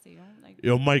you when I see you. Like,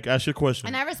 Yo, Mike, ask your question.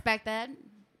 and I respect that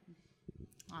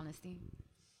honesty.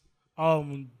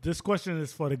 This question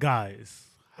is for the guys.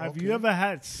 Have you Okay. ever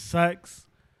had sex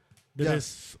that Yes.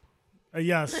 is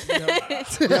yes,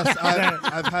 Yes,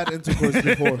 I've had intercourse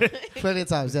before. Plenty of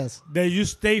times, yes. that you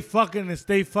stay fucking,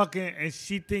 and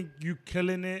she think you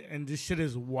killing it, and this shit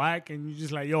is whack, and you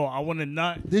just like, yo, I want to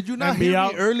nut. Did you not and be hear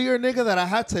out. me earlier, nigga, that I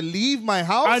had to leave my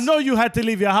house? I know you had to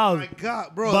leave your house. Oh my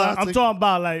God, bro. But that's I'm like- talking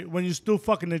about like when you still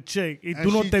fucking a chick y And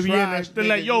tú no she te vienes. trash, They're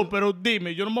like, nigga, yo, you- pero dime,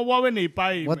 yo no me voy a venir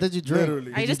pa' irme. What did you drink?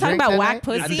 Literally. are you Did just you talking drink about that whack night?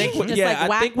 pussy? I think, Just yeah, like I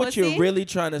whack think what pussy? you're really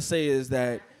trying to say is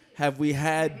that have we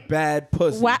had bad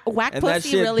pussy? Whack And that pussy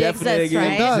shit really definitely exists,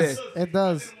 right? It does. exists. It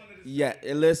does. Yeah,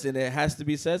 and listen, it has to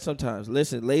be said sometimes.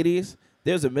 Listen, ladies,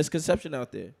 there's a misconception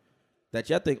out there that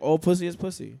y'all think all pussy is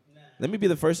pussy. Let me be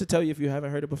the first to tell you if you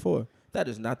haven't heard it before. That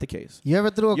is not the case. You ever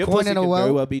threw a Your coin pussy in a can very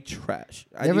well? well be trash.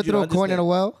 I You ever need you threw to a coin in a understand.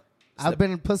 well? I've Step-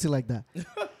 been in pussy like that.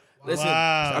 Listen,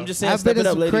 Wow. I'm just saying, I've step been it in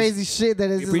up, some ladies. crazy shit that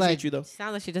is We just appreciate like you though.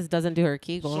 Sounds like she just doesn't do her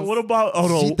kegels. So what about? Oh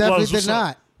no, she definitely what's did up?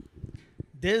 not.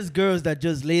 There's girls that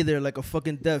just lay there like a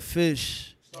fucking dead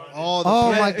fish. Oh, the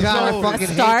Oh my yeah, god, yo, I fucking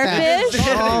hate that. Starfish?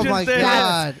 Oh Just my there.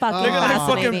 god. Fucking Look at that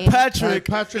fascinating. fucking Patrick.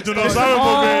 Patrick. You know,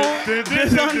 sorry,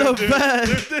 Just on the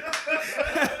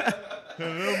bed.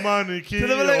 Money, So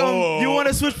they were like, you want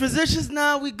to switch positions?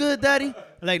 Nah, we good, daddy.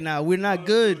 Like, nah, we're not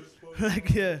good.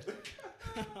 Like, yeah.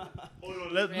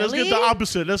 Let's Really? get the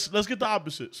opposite. Let's get the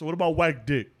opposite. So what about whack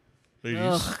dick, ladies?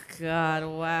 Oh God,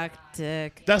 whack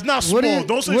dick. That's not What do small. you-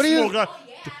 Don't say what do you- small. God.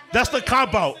 That's the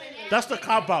cop out. That's the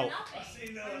cop out.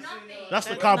 That's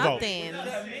the cop out. Nothing.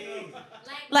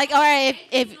 Like, all right,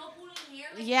 if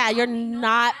yeah, you're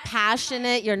not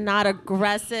passionate, you're not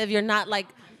aggressive, you're not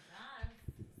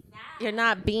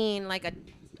being like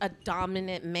a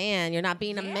dominant man. You're not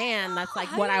being a man. That's like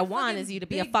How what you I want fucking is you to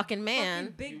be a big- fucking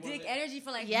man. Big dick energy for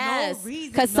like Yes, no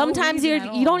reason. because no sometimes reason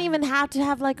at you don't all. even have to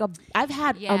have like a. I've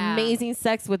had Yeah. amazing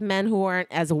sex with men who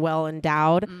aren't as well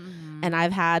endowed, and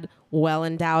I've had well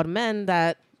endowed men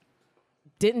that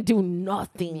didn't do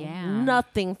nothing, Yeah.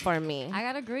 nothing for me. I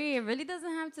gotta agree. It really doesn't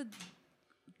have to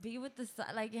be with the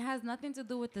size. Like it has nothing to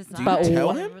do with the size. But tell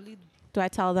what- him? Really, Do I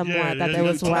tell them Yeah, what that yeah, there you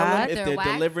was tell them whack? If They're they're whack?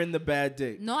 delivering the bad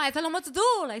dick. no, I tell them what to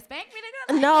do. Like spank me,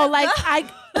 nigga. Like, No, like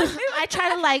I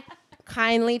try to like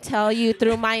kindly tell you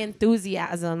through my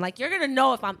enthusiasm. Like you're gonna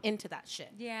know if I'm into that shit.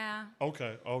 Yeah.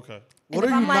 Okay. What And are if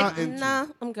you I'm like, not into? nah,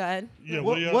 I'm good. Yeah.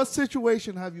 What, do you- what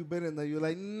situation have you been in that you're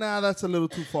like, nah, that's a little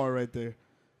too far right there?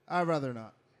 I'd rather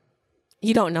not.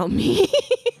 You don't know me.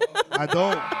 I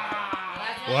don't.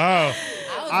 Wow.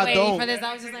 I was I waiting don't. for this.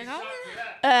 I was just like,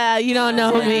 oh. You don't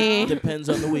know me. Depends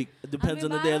on the week. It depends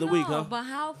on the day of the week, huh? But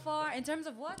how far in terms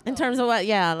of what? In though? terms of what?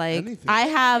 Yeah, like Anything. I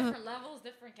have different levels,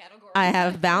 different categories. I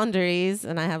have boundaries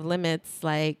and I have limits.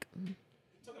 Like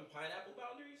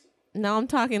no, I'm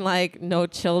talking like no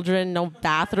children, no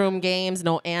bathroom games,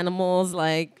 no animals.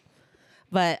 Like,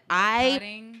 But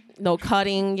no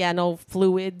cutting, no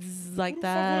fluids like Who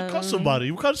that. cut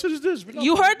somebody? What kind of shit is this?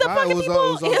 You heard the fucking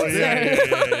people answer.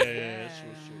 Yeah.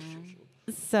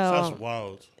 So that's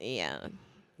wild. Yeah.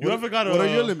 You ever got what are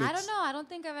your limits? I don't know. I don't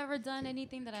think I've ever done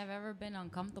anything that I've ever been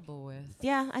uncomfortable with.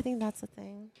 Yeah, I think that's a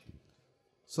thing.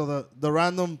 So the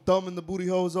random thumb in the booty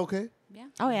hole is okay? Yeah.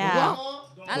 Oh yeah.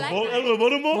 I like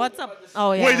that. What's up?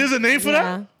 Oh yeah. Wait, there's a name for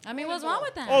that? I mean, what's wrong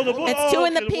with that? It's two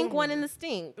in the pink, one in the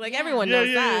stink. Like everyone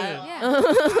knows that.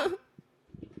 Yeah.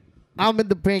 I'm in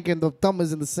the pink and the thumb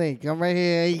is in the sink. I'm right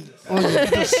here. In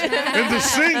the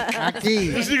sink?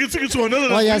 Aquí. This nigga took it to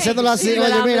another Oye, haciéndolo así.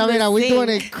 Oye, mira, we doing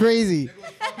it crazy.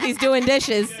 He's doing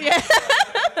dishes. Yeah.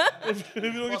 If you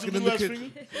don't get your blue ass finger.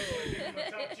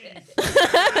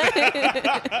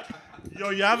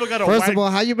 Yo, you ever got a First of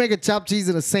all, how you make a chopped cheese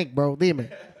in a sink, bro? Dime.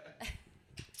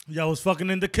 Y'all was fucking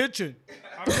in the kitchen.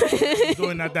 I was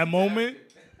doing at that moment.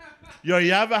 Yo,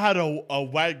 you ever had a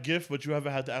whack gift, but you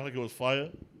ever had to act like it was fire?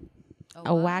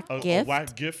 A whack gift? A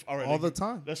whack gift? All the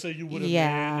time. Let's say you would have made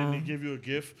and they give you a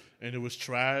gift and it was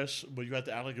trash, but you had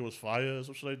to act like it was fire or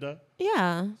something like that?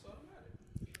 Yeah.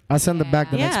 I send it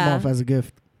back the next month as a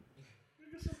gift.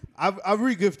 I've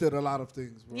re-gifted a lot of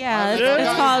things, bro. Yeah,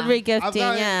 it's called regifting,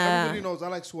 yeah. Everybody knows I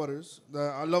like sweaters.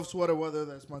 I love sweater weather.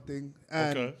 That's my thing.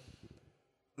 And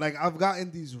like I've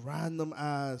gotten these random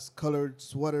ass colored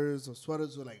sweaters or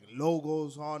sweaters with like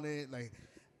logos on it, like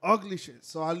ugly shit.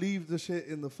 So I leave the shit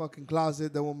in the fucking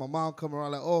closet. Then when my mom come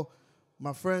around, like, oh,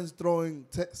 my friend's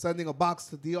sending a box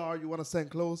to DR. You want to send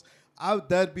clothes?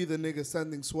 That'd be the nigga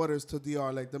sending sweaters to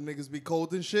DR. Like, them niggas be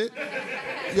cold and shit.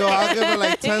 Yo, I'll give her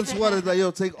like 10 sweaters. Like,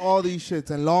 yo, take all these shits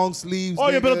and long sleeves. Oh,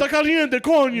 yeah, pero está caliente,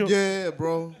 coño. Yeah,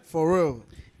 bro. For real.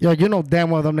 Yo, you know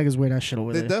damn well them niggas wear that shit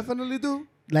over there. They definitely do.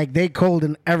 Like, they cold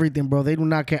and everything, bro. They do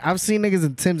not care. I've seen niggas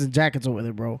in Timbs and jackets over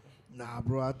there, bro. Nah,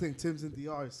 bro. I think Tim's and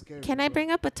DR is scary. Can I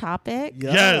bring up a topic?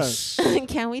 Yes.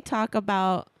 Can we talk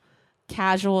about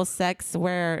casual sex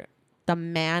where the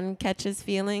man catches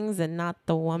feelings and not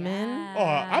the woman? Oh,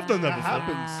 I've done that before.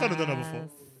 I've done that before.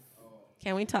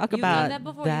 Can we talk You've about done that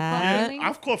before? that? Yeah,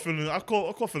 I've caught feelings. I've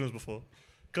caught feelings before.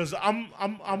 Cause I'm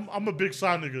a big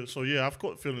side nigga, so yeah, I've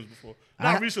caught feelings before.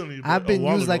 Not recently, but I've been a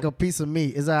while used ago. like a piece of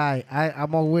meat. It's alright.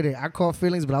 I'm all with it. I caught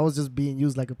feelings, but I was just being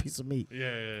used like a piece of meat.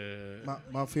 Yeah.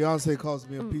 My fiance calls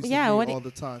me a piece of meat all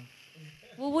the time.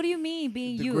 Well, what do you mean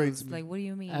being used? Like, what do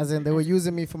you mean? As in, they were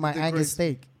using me for my Angus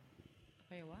steak.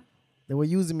 Wait, what? They were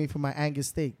using me for my Angus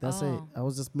steak. That's it. I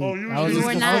was just me. Oh, you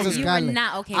were not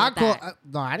okay with that.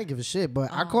 No, I didn't give a shit,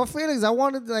 but I caught feelings. I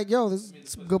wanted like, yo, this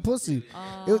is some good pussy.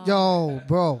 Yo,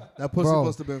 bro. That pussy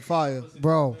must have been fire.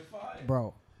 Bro.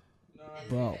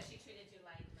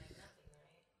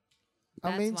 That's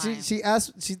I mean, why.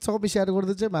 she told me she had to go to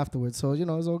the gym afterwards, so you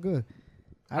know it's all good.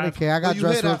 I didn't care. I got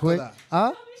dressed real quick.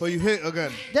 Huh? So you hit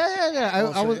again?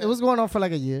 Yeah. It was going on for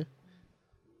like a year.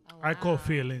 I caught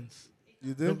feelings.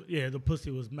 You did? The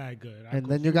pussy was mad good. And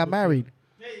then you got married.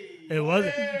 It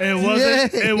wasn't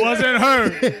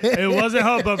her. It wasn't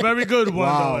her, but very good one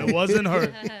though. It wasn't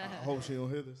her. I hope she don't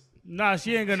hear this. Nah,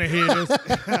 she ain't gonna hear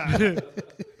this.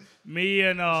 Me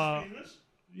and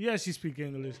yeah, she speak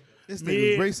English. This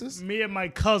nigga's racist? Me and my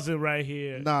cousin right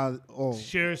here. Nah,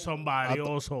 share somebody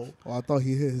also. Oh, I thought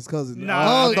he hit his cousin. Nah,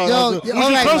 all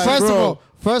right.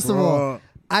 First of all,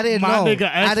 I didn't know.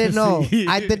 I didn't know.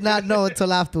 I did not know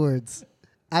until afterwards.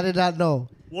 I did not know.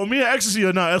 Well, me and Ecstasy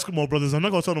are not Eskimo brothers. I'm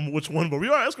not gonna tell them which one, but we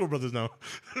are Eskimo brothers now.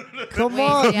 Come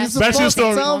on, you're Back to your supposed to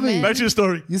story. tell me. Back to your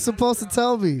story. You're supposed to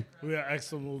tell me. We are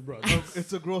Eskimo brothers.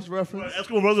 It's a gross reference.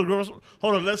 Eskimo brothers.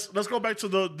 Hold on. Let's go back to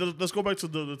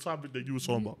the topic that you were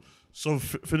talking about. So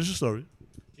finish your story.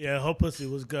 Yeah, her pussy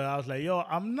was good. I was like, yo,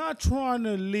 I'm not trying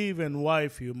to leave and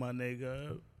wife you, my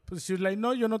nigga. But she was like,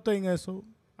 no, yo no tengo eso.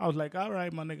 I was like, all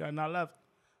right, my nigga, and I left.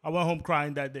 I went home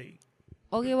crying that day.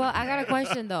 Okay, well, I got a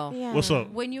question though. Yeah. What's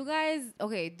up? When you guys,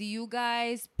 do you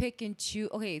guys pick and choose?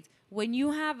 Okay, when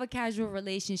you have a casual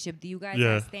relationship, do you guys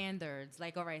have standards?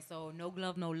 Like, all right, so no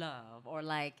glove, no love, or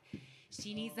like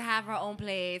she needs to have her own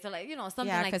place, or like something like that.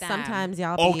 Yeah, because sometimes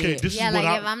y'all be this is like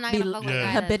what if I'm not gonna fuck with a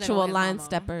guy that's habitual been with line mama.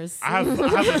 steppers. I have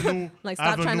a new. Like, I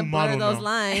have stop a trying to new blur model those now.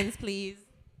 lines, please.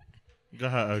 Go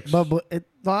ahead, X. But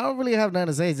no, I don't really have nothing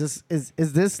to say. Just is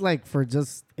this like for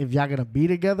just if y'all gonna be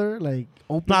together, like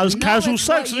openly? Nah, it's casual it's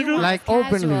sex, what you nigga. want. Like Casual.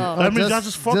 openly. That means y'all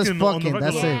just fucking on the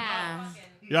That's regular. it.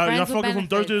 Yeah. Y'all Friends with fucking from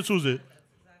Thursday to benefits. Tuesday.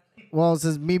 Well,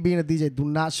 since me being a DJ, do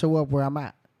not show up where I'm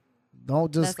at.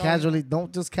 Don't just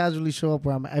casually show up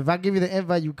where I'm at. If I give you the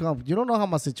invite, you come. You don't know how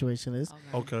my situation is.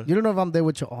 Okay. You don't know if I'm there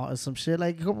with your aunt or some shit.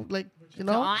 Like you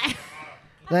know.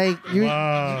 Like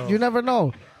you never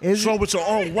know. So with your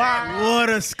own wow. What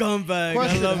a scumbag.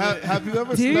 Question: I love it. Have you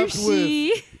ever slept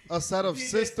with a set of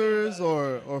sisters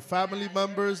or family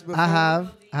members before? I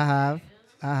have.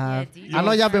 I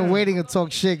know y'all been waiting to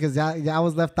talk shit because y'all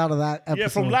was left out of that episode. Yeah,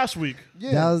 from last week.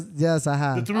 Yeah. Yes, I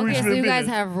have. Okay, so you guys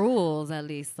have rules at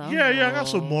least. Yeah, I got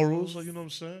some morals. You know what I'm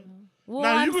saying? Well,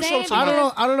 Now, I'm saying I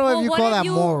don't know if you what call if that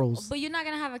morals. But you're not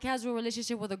gonna have a casual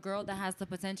relationship with a girl that has the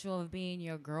potential of being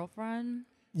your girlfriend.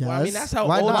 Yes. Well, I mean, that's how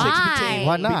Why old not? chicks Why? became,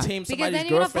 Why not? became Because somebody's then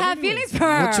you're gonna girlfriend have anyway. feelings for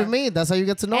her. What you mean? That's how you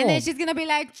get to know And then them. she's gonna be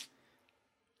like,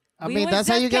 I mean, that's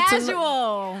how you get to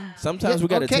know. Sometimes we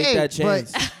gotta take that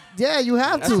chance. But yeah, you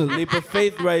have That's a to. leap of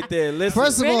faith right there. Listen,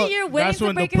 First of all, really, you're willing that's to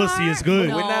when the break your pussy heart? is good.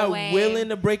 No we're not way. willing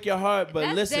to break your heart, but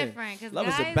That's listen, different, 'cause love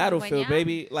is a guys, battlefield, when y'all-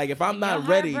 baby. Like if I'm when not your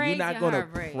ready, heart you're breaks, not your gonna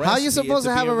heart breaks. press how you me supposed to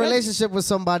into have a being ready. relationship with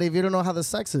somebody if you don't know how the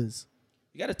sex is?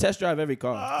 You gotta test drive every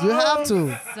car. You have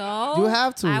to. So You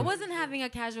have to. I wasn't having a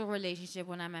casual relationship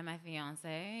when I met my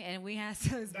fiance, and we had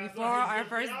sex before our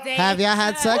first date. Have y'all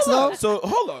had sex though? So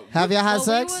hold on. Have y'all had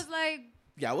So we sex? was like,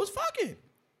 Yeah, I was fucking.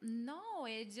 no,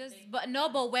 it just, but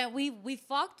when we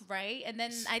fucked, right? And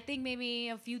then I think maybe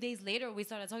a few days later we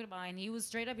started talking about it, and he was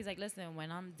straight up. He's like, listen, when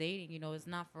I'm dating, it's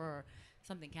not for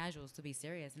something casual, it's to be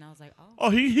serious. And I was like, oh. Oh,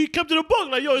 he kept it a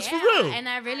book. Like, yo, it's for real. And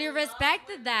I really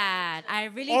respected that. I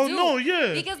really Oh, do. no,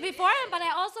 yeah. Because before, but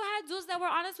I also had dudes that were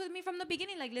honest with me from the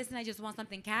beginning. Like, listen, I just want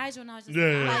something casual. And I was just Yeah,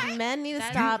 like, yeah. oh, Like, men need to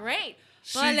that's stop. great.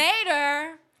 See- But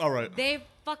later, All right. they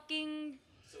fucking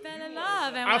fell in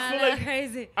love and I went feel a little like-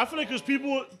 crazy. I feel like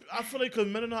because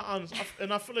men are not honest.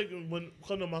 And I feel like when it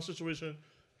comes to my situation,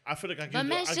 I feel like I get But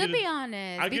men I should get be it.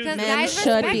 honest I get it. because Men guys should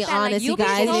respect be that. Like, honest. you You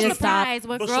guys be need so to stop. surprised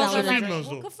when But girls social are like, females,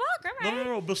 what though. the fuck, right?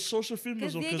 No. But social females,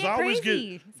 'Cause they because get I always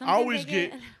crazy. get, Sometimes I always they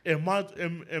get get-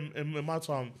 in my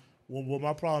time. What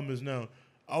my problem is now,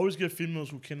 I always get females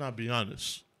who cannot be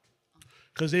honest,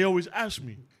 because they always ask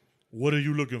me, "What are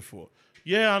you looking for?"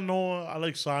 Yeah, I know I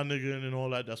like side nigga and all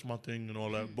that. That's my thing and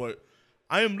all that. But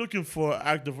I am looking for an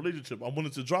active relationship. I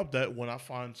wanted to drop that when I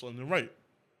find something right.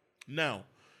 Now,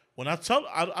 when I'm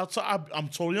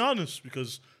totally honest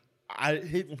because I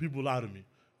hate when people lie to me.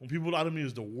 When people lie to me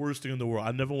is the worst thing in the world.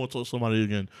 I never want to talk to somebody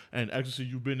again. And actually,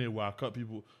 you've been there where I cut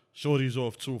people, shorties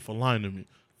off too for lying to me.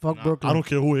 Fuck Brooklyn. I don't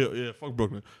care who hear. Yeah, fuck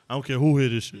Brooklyn. I don't care who hear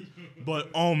this shit.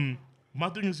 But my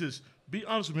thing is this: be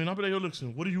honest with me. And I'll be like, yo,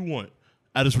 listen, what do you want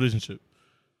out of this relationship?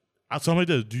 I tell them like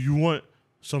this: do you want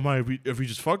somebody? If we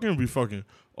just fucking, we fucking.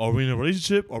 Are we in a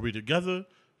relationship? Are we together?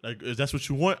 Like, if that's what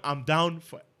you want, I'm down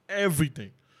for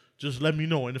everything. Just let me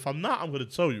know. And if I'm not, I'm gonna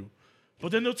tell you.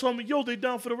 But then they'll tell me, yo, they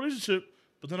down for the relationship.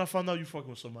 But then I find out you fucking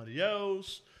with somebody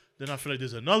else. Then I feel like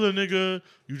there's another nigga.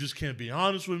 You just can't be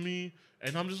honest with me.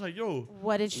 And I'm just like, yo.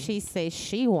 What did she say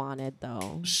she wanted,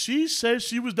 though? She said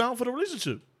she was down for the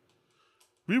relationship.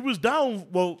 We was down,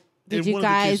 well, Did in you one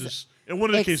guys of the cases. In one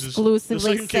of the cases. exclusively The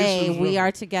second case say was we whatever.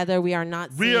 are together, we are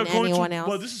not We seeing are going anyone to, else?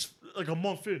 well, this is like a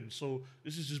month in, so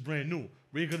this is just brand new.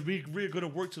 We're gonna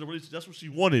work to the relationship. That's what she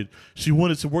wanted. She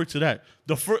wanted to work to that.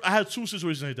 I had two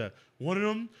situations like that. One of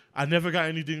them, I never got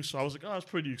anything, so I was like, oh, it's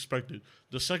pretty expected.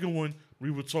 The second one,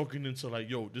 we were talking into like,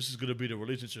 yo, this is gonna be the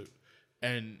relationship,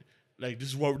 and like this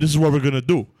is what we're gonna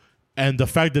do. And the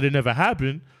fact that it never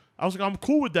happened, I was like, I'm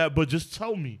cool with that, but just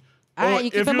tell me. All right,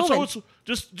 you keep it moving.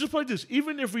 Just like this.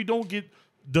 Even if we don't get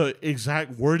the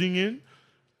exact wording in,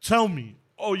 tell me.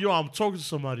 Oh, yo, I'm talking to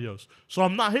somebody else, so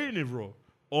I'm not hitting it raw.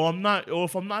 Or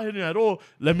if I'm not hitting it at all,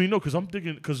 let me know. Because I'm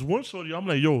thinking, because one shorty, I'm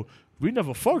like, yo, we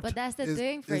never fucked. But that's the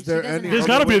thing, is Fred. there She doesn't any There's have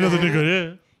got to to be do another that. nigga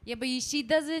there. Yeah, but she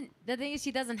doesn't. The thing is,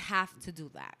 she doesn't have to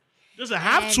do that. Doesn't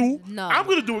have And to. no. I'm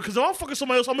going to do it because if I'm fucking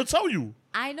somebody else, I'm going to tell you.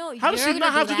 I know. How does she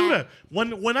not have to do that?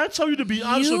 When I tell you to be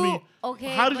honest with me, Okay,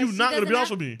 how do but you she not going to be doesn't honest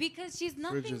have- with me? Because she's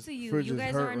nothing Fridge is- to you. Fridge You is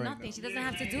guys hurt are right nothing. now. She doesn't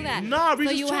have to do that. Nah, we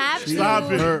so just you talk- have to. Stop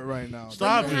She's it. hurt right now.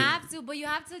 Stop But you it. have to. But you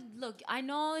have to look. I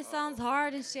know it sounds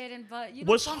hard and shit, but you know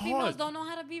What's some hard? females don't know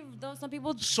how to be. Some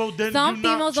people. So then some you're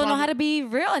not females don't know trying how to be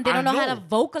real, and they I don't know how to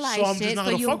vocalize So I'm shit. just not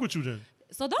so going to you. fuck with you then.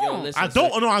 So don't. listen. I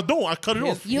don't. No, I don't. I cut it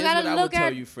Here's- off. You Here's what I gotta would look tell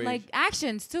at you, Frage. like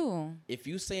actions too. If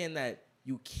you saying that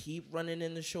you keep running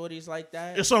into shorties like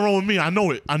that, It's something wrong with me. I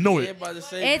know it. I know yeah, it. about to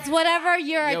say, It's whatever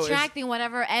you're Yo, it's- attracting,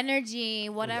 whatever energy,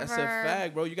 whatever. that's a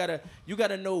fact, bro. You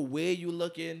gotta know where you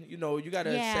looking. You know, you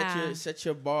gotta Yeah. set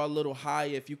your bar a little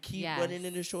higher. If you keep Yes. running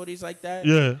into shorties like that,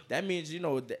 Yeah. that means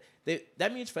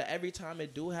that means for every time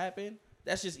it do happen,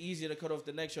 that's just easier to cut off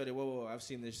the next shorty. Whoa, I've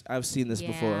seen this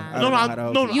before. Yeah. I don't know how to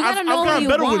help you. You gotta I've know gotten what you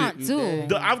better with want it.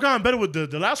 too. I've gotten better with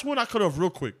the last one. I cut off real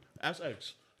quick. Ask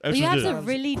X. But you have is to it.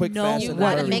 really Quick, know fast, You and what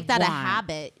got to hurry. make that a want.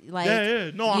 habit. Like,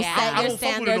 Yeah. No, you I set your don't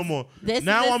fuck with it no standards. more. This,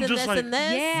 Now this, I'm and just this, like, and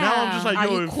this. Yeah. now I'm just like, Are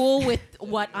yo, you cool with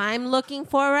what I'm looking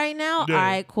for right now? Yeah. All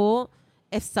right, cool.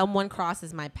 If someone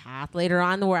crosses my path later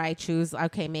on where I choose,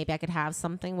 okay, maybe I could have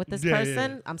something with this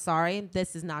person. I'm sorry,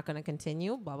 this is not going to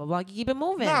continue. Blah blah blah. You keep it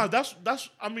moving. Nah, that's.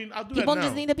 I mean, I do People that now.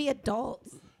 just need to be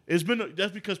adults. It's been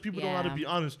that's because people don't know how to Yeah. be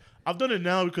honest. I've done it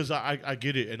now because I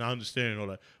get it and I understand and all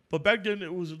that. But back then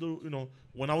it was a little,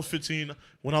 when I was 15,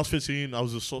 I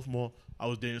was a sophomore. I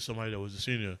was dating somebody that was a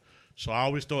senior. So I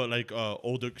always thought like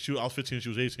older. I was 15, she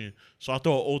was 18. So I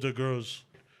thought older girls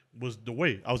was the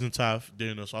way. I was in Taft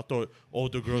dating her, so I thought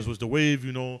older girls was the wave.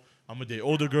 I'm gonna date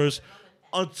older girls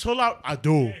until I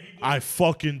do. I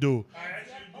fucking do.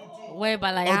 Wait,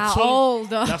 but like Until- how old?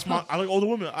 That's I like older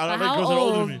women. I But like how girls that are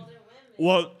older old? than me.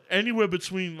 Well, anywhere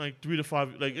between like 3 to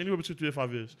 5, like anywhere between 3 to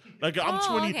 5 years. Like I'm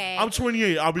Oh, 20, okay. I'm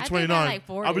 28. I'll be I think 29. they're like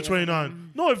 40 I'll be or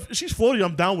 29. No, if she's 40,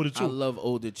 I'm down with it I too. love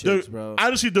older chicks, bro.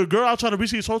 Honestly, the girl I tried to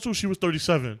recently talk to, she was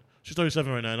 37. She's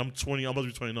 37 right now, and I'm 20. I'm about to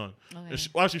be 29. Okay. And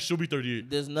actually, she'll be 38.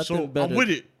 There's nothing so better I'm with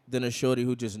it. than a shorty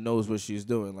who just knows what she's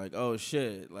doing. Like, oh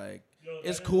shit, like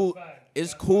it's cool.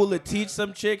 It's cool to teach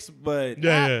some chicks, but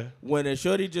Yeah. when a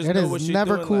shorty just It know what is she's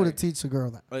never doing, cool like, to teach a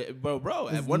girl that. bro.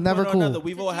 At It's one never point or another, cool.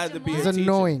 we've all had to be It's a teacher.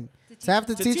 annoying. To have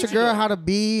to teach a teach girl her. how to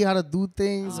be, how to do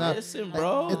things. Listen,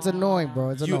 bro. It's annoying,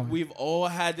 bro. It's annoying. We've all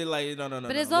had to like no.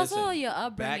 But it's also listen. your Back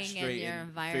upbringing straight and your and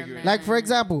environment. figure it Like, for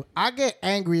example, I get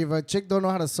angry if a chick don't know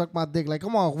how to suck my dick. Like,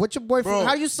 come on, what's your boyfriend? Bro,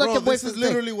 how you suck bro, your this boyfriend's is dick?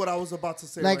 literally what I was about to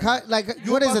say. Like, right how, like,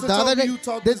 You what is about it? to The tell other me you nigga,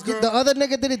 talk this girl? the other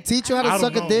nigga didn't teach you how I to don't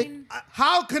suck a know. dick. now.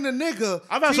 How can a nigga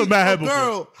I've had some teach bad a head before.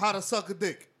 girl how to suck a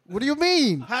dick? What do you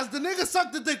mean, Has the nigga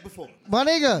sucked the dick before? my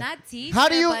nigga? Not teach How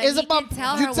do her, you? but It's he about can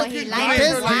tell you her what he took- likes.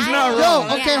 this- or He's not likes. wrong.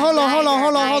 Yo, okay, hold on. Guide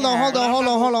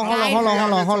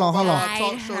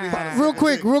her. Real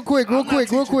quick.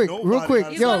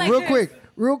 You Yo, go like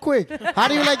real quick. How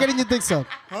do you like getting your dick sucked?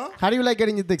 Huh? How do you like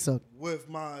getting your dick sucked? With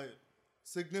my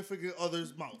significant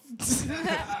other's mouth.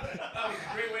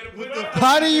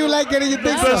 How do you like getting your dick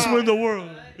Best sucked? one in the world.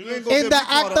 You ain't gonna In get the me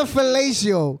caught act of up.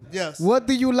 fellatio, Yes. what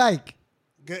do you like?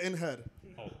 Getting head.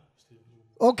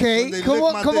 Okay, When they come lick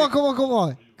on. my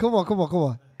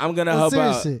I'm gonna Oh, help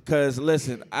serious out shit. because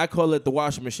listen, I call it the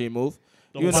washing machine move.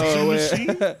 The washing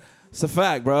machine? It's a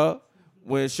fact, bro.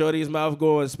 When Shorty's mouth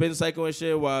go and spin cycle and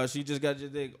shit while she just got your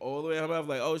dick all the way in her mouth,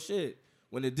 like, oh shit.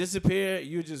 When it disappear,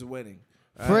 you're just winning.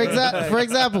 For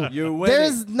example, You're winning.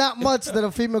 there's not much that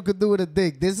a female could do with a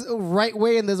dick. There's a right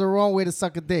way and there's a wrong way to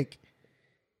suck a dick.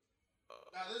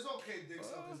 Now, there's okay dick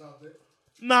suckers out there.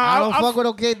 Nah, I don't fuck with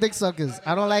okay dick suckers.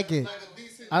 I don't like it.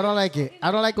 I don't like it.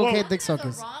 I don't like okay dick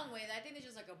suckers. wrong way. I think it's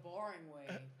just like a boring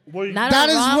way. Wait, Not That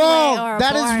a is wrong wrong. way or a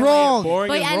That is boring way. wrong. Boring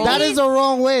But is at wrong. That is a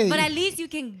wrong way. But at least you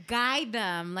can guide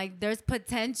them. Like there's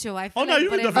potential. I feel Oh, no, like, you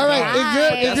but can if definitely All right,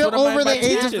 guide. if That's you're what I meant over by the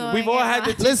age of teaching. We've all had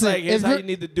to teach, Listen, like, here's if how you're- you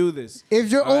need to do this.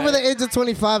 if you're over Alright. the age of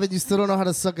 25 and you still don't know how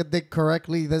to suck a dick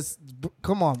correctly, that's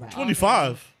come on, man.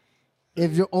 25.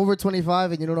 If you're over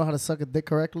 25 and you don't know how to suck a dick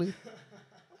correctly,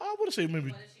 I would say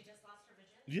maybe.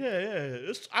 Yeah.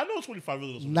 I know 25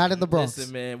 really doesn't. not in the Bronx.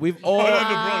 Listen, man, we've all, Not in the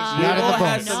Bronx. we've Not in all the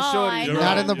had Bronx. some No, I shorties. know. bro.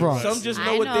 Not in the Bronx. Some just I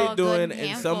know what know, they're good doing,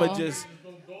 and some are handful. just I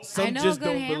some know just good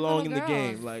don't handful belong of in the girls.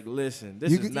 game. Like, listen,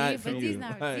 this You is could- not for But you. he's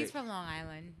not. Like, He's from Long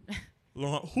Island.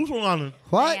 Who's Long Island?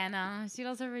 What? Diana. She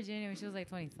lost her virginity when she was like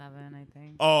 27, I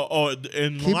think.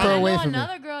 In Keep Long her I Island? away know from me.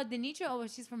 another girl, Denitra. Oh,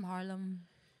 she's from Harlem.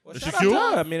 well, Is shout she out cute? to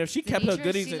her. I mean, if she kept her Denitra,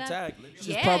 goodies she left- intact,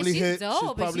 Yeah, probably she's hit. dope, She's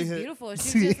but probably she's hit. beautiful. She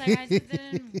was just like, I just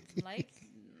didn't like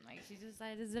she just,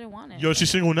 I just didn't want it. Yo, is she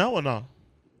single now or not?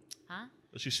 Huh?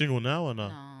 Is she single now or not?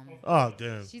 No. Oh,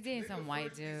 damn. She's dating some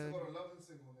white dude.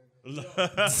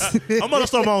 I'm about to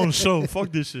start my own show.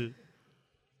 Fuck this shit.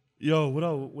 Yo, what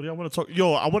do y'all want to talk?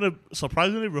 Yo, I want to,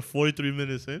 surprisingly, we're 43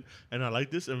 minutes in, and I like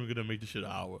this, and we're going to make this shit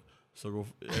an hour. So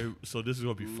this is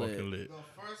going to be fucking lit.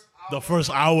 The first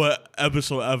hour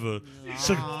episode ever.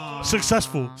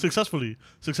 Successfully.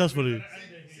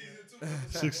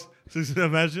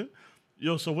 Imagine.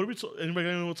 Yo, so what are we anybody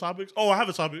got any more topics? Oh, I have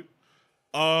a topic.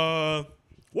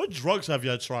 What drugs have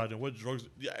y'all tried, and what drugs?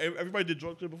 Yeah, everybody did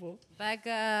drugs here before.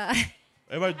 Becca.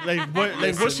 Everybody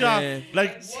what's Listen, y'all man.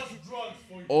 like?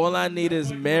 all I need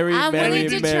is Mary, I'm Mary, willing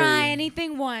to Mary. try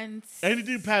anything once.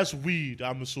 Anything past weed,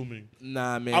 I'm assuming.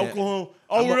 Nah, man. Alcohol.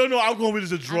 Oh, we don't know alcohol weed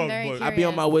is a drug, very but I be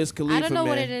on my Wiz Khalifa, I don't know man.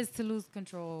 what it is to lose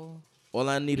control. All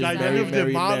I need is like Mary, you ever did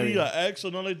Mary, Molly Mary. or X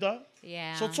or nothing like that.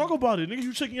 Yeah. So talk about it, nigga.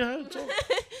 You shaking your head. Talk.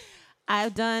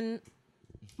 I've done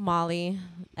Molly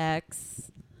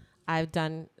X. I've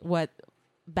done what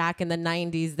back in the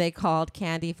 90s, they called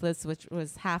candy flips, which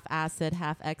was half acid,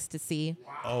 half ecstasy.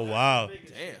 Oh, wow.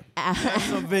 That's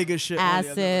some Vegas shit.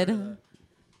 Acid,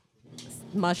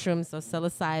 mushrooms, so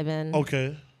psilocybin.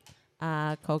 Okay.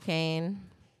 Cocaine.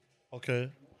 Okay.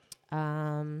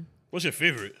 Um, What's your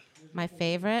favorite? my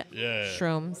favorite? Yeah.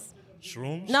 Shrooms.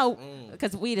 Shrooms? No,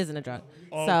 because weed isn't a drug.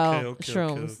 Oh, so okay,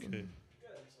 shrooms, okay.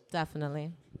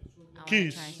 definitely.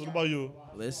 Keys, what about you?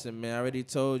 Listen, man, I already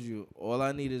told you. All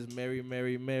I need is Mary,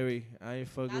 Mary, Mary. I ain't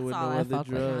fucking That's with all no I other fuck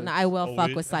with. drugs. I will Oh, fuck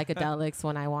weed? with psychedelics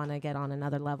when I want to get on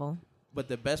another level. But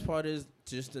the best part is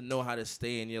just to know how to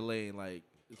stay in your lane. Like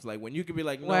it's like when you can be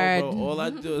like, no, Word. bro. All I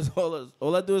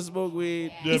do is smoke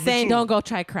weed. Yeah, He's me saying too. don't go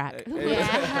try crack. No.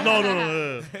 I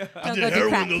Don't did go do heroin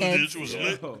crack, the other day. kids. It was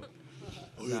lit. Yo,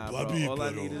 Oh, yeah, nah, bro, papi, all I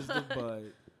pero- need is the bud.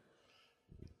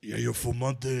 Y ellos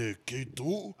fumante que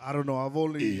tú. I don't know. I've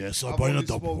only, Y esa I've vaina only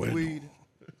está smoked bueno. weed.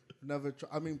 Never.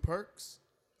 I mean, perks.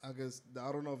 I guess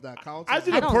I don't know if that counts. I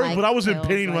did I a don't perk, like but I was in pills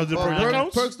pain when I like did Well, perk. That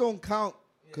counts? perks don't count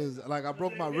because like I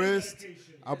broke my wrist.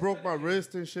 I broke my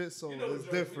wrist and shit, so it's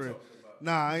different.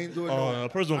 Nah, I ain't doing no.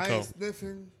 perks don't I ain't count.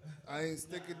 sniffing. I ain't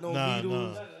sticking no Nah,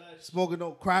 needles. nah. Smoking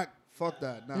no crack. Fuck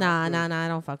that. Nah, Nah, I'm good. I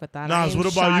don't fuck with that. Nas, I ain't what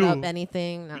about shot you? up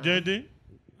anything. Nah. You did anything?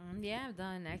 Yeah, I've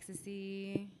done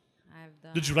ecstasy. I've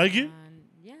done. Did you like it?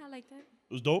 Yeah, I liked it.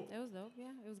 It was dope? It was dope. Yeah,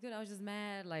 it was good. I was just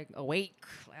mad, like awake.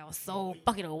 Like, I was so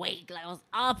fucking awake. Like I was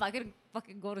up. I couldn't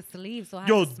fucking go to sleep. So I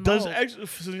Yo, had to does smoke.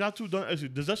 since y'all two done ecstasy,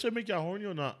 does that shit make y'all horny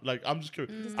or not? Like, I'm just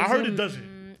curious. I heard it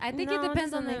doesn't. I think No, it it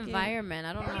depends on doesn't the make it- environment.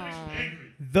 I don't know.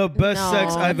 The best No,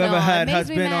 sex I've no, ever it had makes has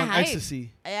me been mad on hype.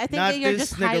 ecstasy. I think Not that you're this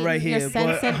just nigga heightened right your here,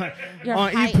 but your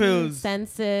on heightened e-pills.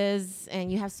 senses,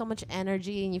 and you have so much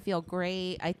energy, and you feel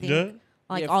great. I think Yeah?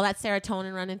 like Yeah. all that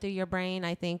serotonin running through your brain.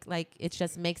 I think like it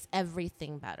just makes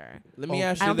everything better. Let me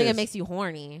ask you I don't think it this. makes you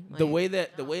horny. The Like, way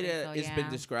that so, it's been yeah.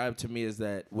 described to me is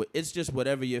that it's just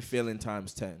whatever you're feeling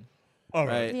times 10. All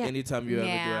right. Right? Yeah. Anytime you ever do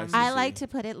Yeah. ecstasy. I like to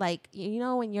put it like you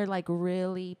know when you're like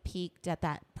really peaked at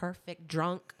that perfect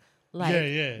drunk, like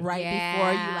Yeah. right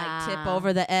before you like tip Yeah.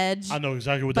 over the edge. I know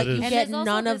exactly what But that you is. And get there's also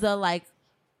none of this- the like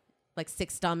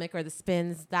sick stomach or the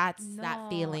spins. That's that No.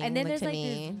 feeling. And then like, there's to like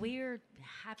me. this weird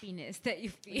happiness that you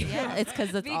feel. Yeah, it's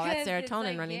because it's all that Because it's serotonin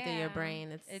like, running through your yeah,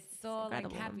 brain. It's so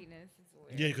incredible. like happiness. It's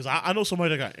weird. Yeah, because I know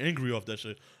somebody that got angry off that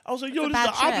shit. I was like, yo, It's a this is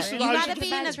bad the trip. opposite. You of how gotta should be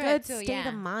in a bad good trip too, state yeah.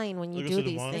 of mind when you Like I do said,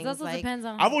 these Devon. things. It also like, depends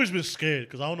on. I've always been scared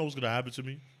because I don't know what's going to happen to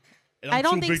me. And I'm I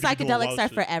don't too think big to be doing psychedelics wild are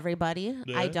shit. for everybody.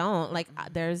 Yeah? I don't like.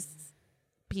 There's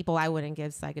people I wouldn't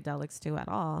give psychedelics to at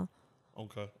all.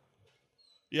 Okay.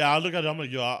 Yeah, I look at it. I'm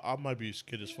like, yo, I might be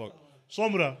scared as fuck.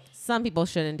 Sombra. Some people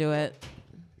shouldn't do it.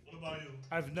 What about you?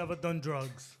 I've never done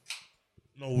drugs.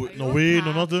 No weed,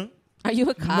 no nothing? Are you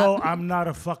a cop? No, I'm not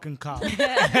a fucking cop.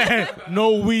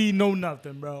 No weed, no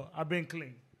nothing, bro. I've been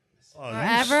clean. Oh, you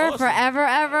Forever, saucy. forever,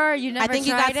 ever. You never I think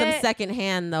you got tried some it? second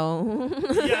hand though.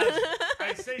 Yes,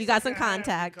 I say You got some secondhand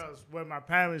contact. Because where my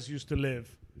parents used to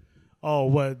live, or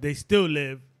where they still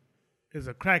live, is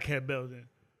a crackhead building.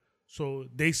 So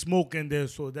they smoke in there,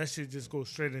 so that shit just goes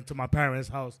straight into my parents'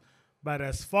 house. But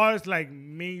as far as like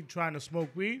me trying to smoke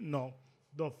weed, no.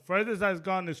 The furthest I've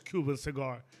gone is Cuban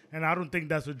cigar, and I don't think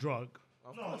that's a drug.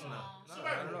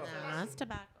 Nah, it's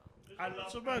tobacco. I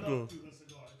love Tobacco. Cuban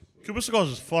cigars. Cuban cigars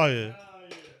is fire.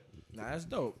 Nah, that's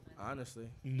dope. Honestly.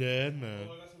 Yeah, man.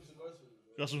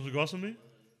 Got some cigars for me?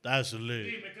 That's lit.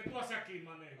 Dime, ¿qué tú haces aquí,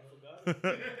 my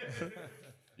nigga?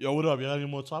 Yo, what up? You got any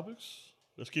more topics?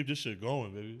 Let's keep this shit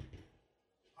going, baby.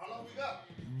 How long we got?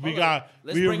 We got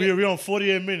Let's bring it- we on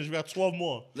 48 minutes. We got 12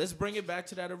 more. Let's bring it back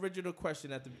to that original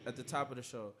question at the top of the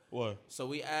show. What? So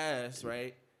we asked,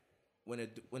 right?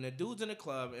 When a dude's in a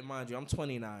club, and mind you, I'm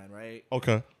 29, right?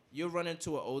 Okay. You run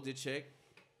into an older chick,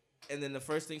 and then the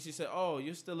first thing she said, "Oh,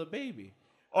 you're still a baby."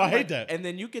 Oh, I I'm hate like- that. And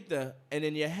then you get and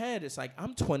in your head, it's like,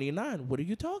 I'm 29. What are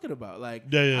you talking about? Like,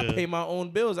 Yeah. I pay my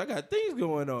own bills. I got things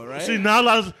going on, right? See, not a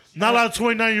lot of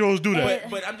 29-year-olds do that.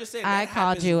 but I'm just saying. I that called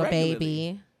happens you a regularly.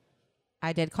 baby.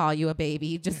 I did call you a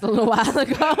baby just a little while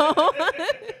ago.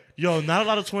 Yo, not a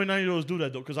lot of 29-year-olds do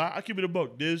that though, because I keep it a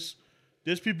buck. There's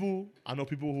people, I know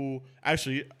people who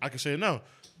actually, I can say it now.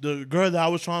 The girl that I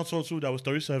was trying to talk to that was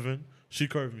 37, she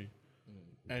curved me.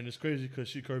 And it's crazy because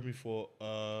she curved me for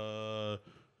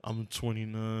I'm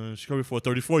 29. She curved me for a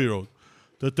 34-year-old.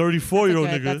 The 34-year-old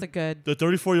nigga. That's a good. The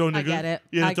 34-year-old nigga. I get it.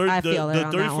 Yeah, I feel it the on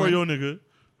that 34-year-old nigga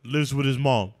lives with his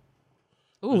mom.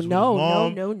 Ooh, Lives with no, his no,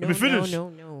 mom. no, Let no, me finish.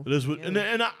 no. Lives with,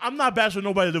 and I'm not bashing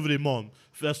nobody that live with their mom.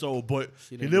 If that's the old, but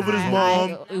he didn't lived with his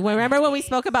mom. Remember when we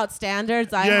spoke about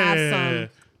standards? I have some.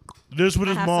 Lives with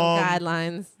his Some mom.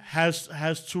 guidelines.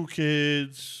 Has 2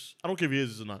 kids. I don't care if he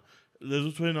is or not. Lives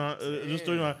with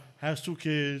 29. Has 2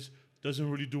 kids. doesn't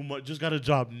really do much, just got a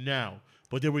job now,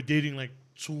 but they were dating like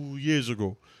 2 years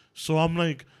ago. So I'm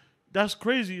like, that's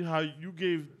crazy how you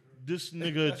gave this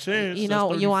nigga a chance. You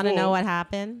know, you want to know what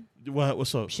happened?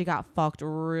 What's up? She got fucked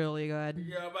really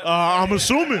good. I'm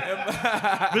assuming.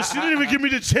 But she didn't even give me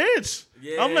the chance.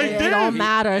 Yeah. I'm like, It damn. don't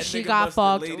matter. That She nigga got must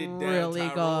have fucked laid it down really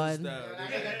Tyrone good.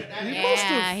 style.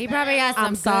 Yeah, he probably got some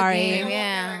I'm good sorry. game,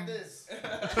 yeah.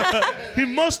 He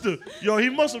must have. Yo, he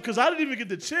must have, because I didn't even get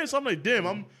the chance. I'm like,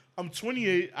 damn, I'm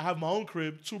 28. I have my own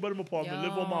crib, 2-bedroom apartment,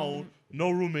 live on my own, no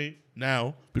roommate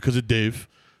now because of Dave.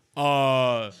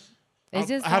 I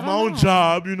have my own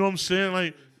job, you know what I'm saying?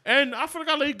 Like, and I feel like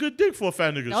I lay good dick for a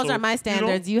fat nigga. Those so, are my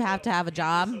standards. You have to have a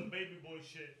job.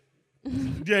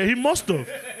 Yeah, he must have.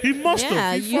 He must have.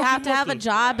 Yeah, He you have to fucking have a must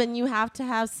job and you have to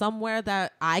have somewhere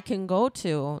that I can go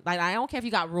to. Like, I don't care if you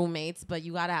got roommates, but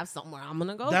you got to have somewhere I'm going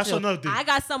to go to. That's another thing. I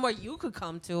got somewhere you could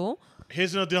come to.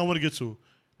 Here's another thing I want to get to.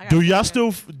 I got Do y'all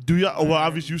somewhere. still, well,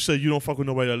 obviously you said you don't fuck with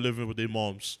nobody that living with their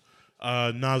moms.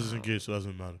 Nas is engaged, so it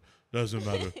doesn't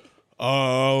matter.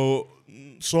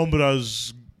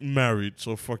 Sombra's married,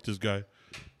 so fuck this guy.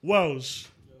 Wells,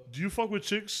 do you fuck with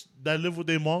chicks that live with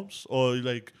their moms? Or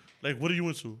like what are you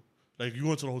into? Like, you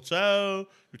went to the hotel,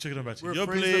 you're taking them back to your Rephrase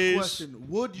place. the question.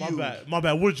 Would you? My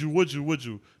bad. Would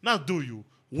you? Not do you.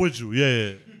 Would you?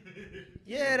 Yeah.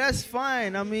 Yeah, that's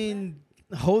fine. I mean,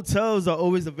 hotels are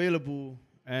always available,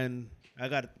 and I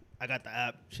got the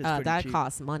app. Shit's pretty That cheap.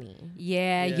 costs money.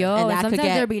 Yeah, Yeah. yo, And and that could sometimes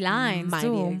get there be lines mighty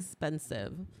too.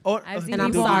 expensive. I've seen And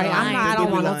I'm people sorry, online. I don't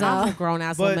want to. Hotel. I'm a grown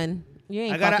ass But woman. You I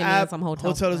ain't got an fucking me in app. some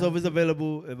hotel. Hotel is always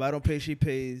available. If I don't pay, she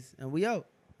pays, and we out.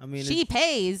 I mean, She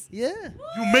pays. yeah.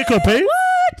 You make her pay?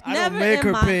 What? I Never don't make in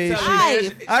her my pay. life.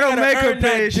 I don't gotta make her earn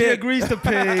that pay. She dick. agrees to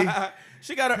pay.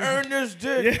 She gotta earn this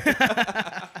dick.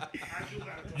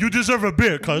 You deserve a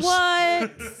beer, cuz.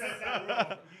 What?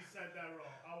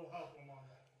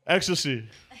 Ecstasy.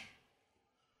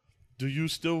 Do you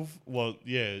still? Well,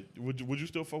 yeah. Would you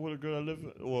still fuck with a girl that live?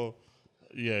 Well,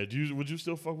 yeah. Would you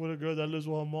still fuck with a girl that lives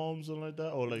with her mom, something like that,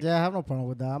 or like? Yeah, I have no problem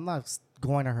with that. I'm not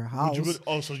going to her house.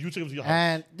 So you take him to your house?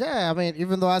 And yeah, I mean,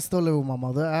 even though I still live with my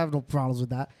mother, I have no problems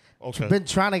with that. Okay. I've been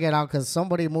trying to get out because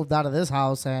somebody moved out of this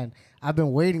house, and I've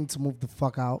been waiting to move the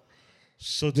fuck out.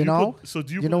 So You know? do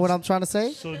you? You know what I'm trying to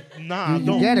say? So nah, You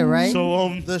don't get it, right? So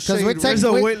The Because shade we're room. There's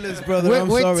a we're- wait list, brother. we're- I'm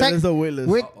we're sorry. tech- There's a wait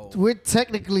list. We're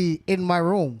technically in my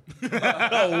room.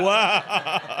 oh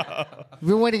wow. We've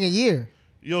been waiting a year.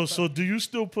 Yo, so do you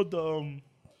still put the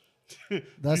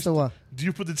That's the one. Do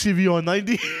you put the TV on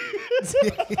 90?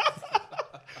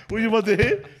 What you about to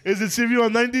hit? Is the TV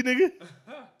on 90, nigga?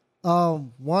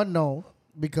 One, no,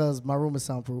 because my room is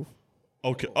soundproof.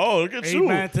 Okay. Oh, look at you,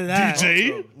 Amen to that.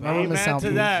 DJ. My room is Amen to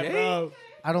soundproof. that, bro.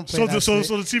 I don't play So that the shit.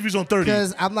 so the TV's on 30.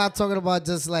 Because I'm not talking about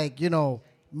just like,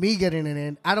 me getting it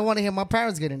in. I don't want to hear my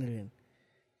parents getting it in.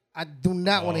 I do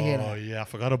not want to hear Oh that. yeah, I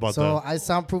forgot about So that. I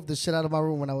soundproofed the shit out of my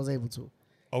room when I was able to.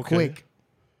 Okay. Quick.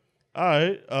 All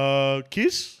right.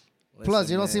 Kiss. Plus,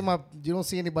 you don't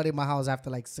see anybody in my house after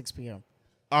like 6 p.m.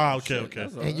 Ah, okay.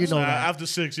 And you know So that. after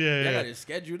 6, I yeah. got it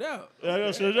scheduled out.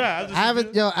 I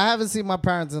haven't seen my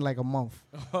parents in like a month.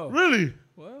 Really?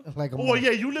 Like a Oh month.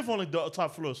 yeah, you live on like the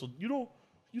top floor, so you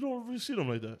don't really see them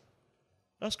like that.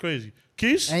 That's crazy.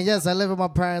 Keys? And yes, I live in my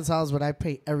parents' house, but I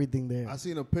pay everything there. I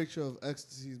seen a picture of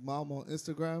Xtacy's mom on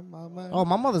Instagram, my man. Oh,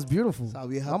 my mother's beautiful. Esa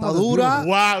vieja My está mother's dura. beautiful.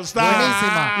 Wow, stop.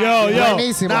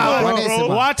 Buenísima. Nah, bro. Buenísima.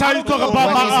 Watch how you talk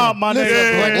about my aunt, my Listen,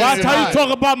 nigga. Watch how you talk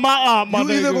about my aunt, my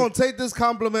You either nigga. gonna take this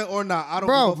compliment or not. I don't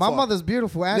Bro, give a my fuck. mother's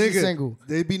beautiful and she's Nigga, single.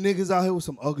 they be niggas out here with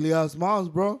some ugly ass moms,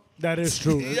 bro. That is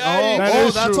true.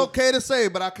 That's okay to say,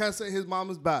 but I can't say his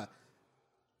mom is bad.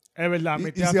 Es verdad, mi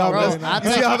You tía see how está that's- buena.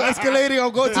 you see how I'm escalating?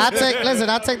 I'm going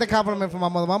to. I take the compliment from my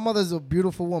mother. My mother's a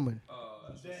beautiful woman.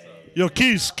 Yo,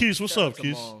 Keys, what's up,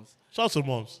 Keys? moms. Shout out to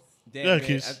moms. Damn, Yeah, man,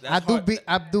 Keys.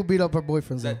 I do beat up her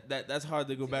boyfriends though. That's hard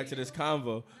to go back to this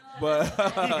convo,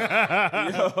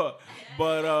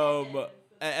 but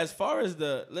as far as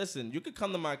listen, you could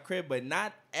come to my crib, but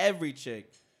not every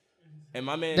chick. And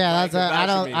my man, Yeah, Brian that's can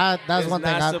vouch for me, that's is one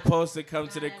thing. not supposed to come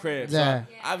to the crib. Yeah.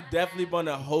 So I've definitely been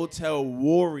a hotel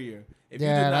warrior. If Yeah,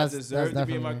 you do not that's deserve to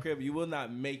be in my definitely- crib, you will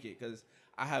not make it because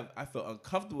I feel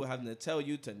uncomfortable having to tell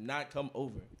you to not come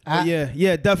over.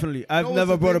 Yeah, definitely. I've what's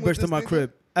never the brought a thing with bitch to this my nigga?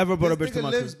 crib. Ever brought a bitch This to nigga my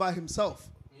lives crib. by himself,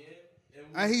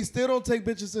 and he still don't take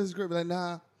bitches to his crib. Like,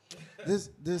 nah,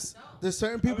 there's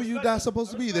certain people you not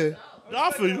supposed to be there.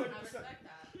 I feel you.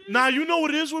 Now, you know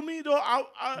what it is with me, though?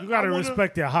 You gotta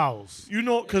respect your house. You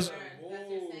know, because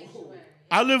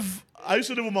I live I used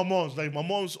to live with my mom's. Like my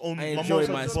mom's own. I My enjoy mom's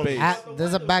my had space.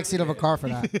 There's a backseat of a car for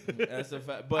that. That's a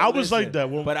fact. But I was like that.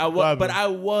 But I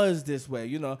was this way.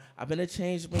 You know, I've been a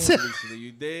changed man recently.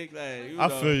 You dig? Like, you know, I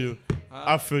feel you.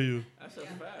 I feel you. That's a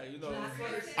fact. You know,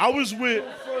 I was with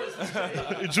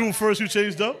June 1st. You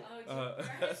changed up.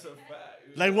 that's a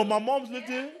fact. Like when my mom's lived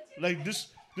there. Like this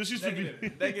used to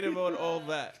be Negative on all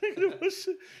that. This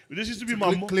used to be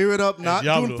my mom. Clear it up. Not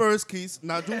Diablo. June 1st, Keith.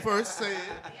 Not June 1st. Say it.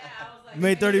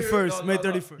 May 31st. May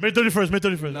 31st. May 31st. May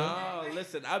 31st. No,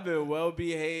 listen, I've been well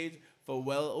behaved for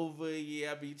well over a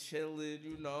year. I be chilling,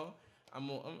 you know. I'm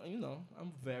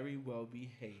very well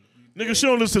behaved. Nigga, she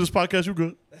don't listen to this podcast. You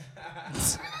good?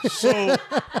 So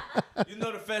you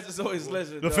know the feds is always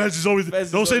listening. the feds is always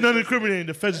Feds don't is say always nothing incriminating.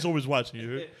 The feds is always watching. You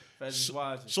heard? Feds is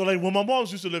watching. So like when my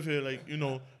moms used to live here, like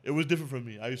it was different for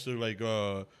me. I used to like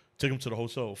take them to the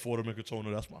hotel, Fort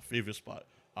Micatona. That's my favorite spot.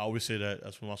 I always say that.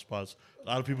 That's one of my spots. A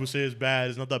lot of people say it's bad.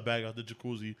 It's not that bad. Got the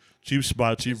jacuzzi, cheap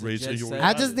spot, cheap rates. jet set.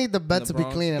 I just need the bed to be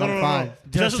clean and I'm fine.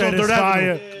 Just Said on it's Third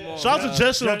fire. Avenue. Shout out to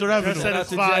Jess on Third Avenue. said Shout out it's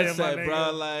to fire, Jet my Set, nigga.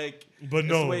 bro. Like, But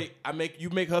no. wait, you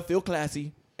make her feel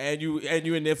classy, and you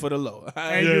in there for the low.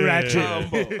 And you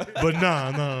ratchet. But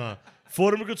nah.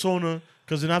 Fort Micatona,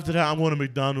 because then after that I'm going to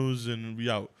McDonald's and we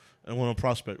out. And went on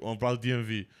Prospect, on probably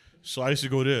DMV. So I used to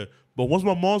go there. But once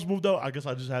my mom's moved out, I guess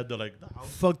I just had to like.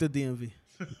 Fuck the DMV.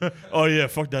 Oh yeah,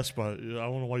 fuck that spot. Yeah, I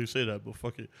don't know why you say that, but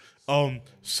fuck it.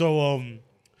 So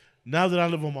now that I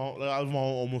live on my own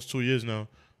almost 2 years now,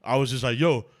 I was just like,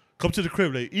 yo, come to the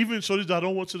crib. Like even shorties that I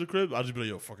don't want to the crib, I just be like,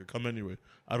 yo, fuck it, come anyway.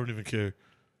 I don't even care.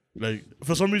 Like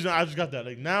for some reason, I just got that.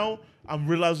 Like now, I'm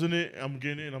realizing it. I'm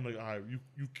getting it, and I'm like, all right, you.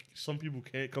 Some people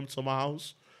can't come to my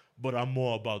house, but I'm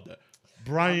more about that.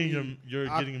 Brian, you're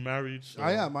getting married. So.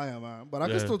 I am. But I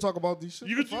can still talk about these shit.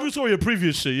 You can tell your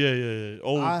previous shit. Yeah.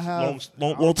 Old, I have,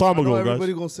 long time I know ago,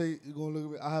 everybody guys. gonna say, you're gonna look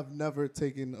at me. I have never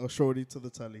taken a shorty to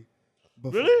the telly.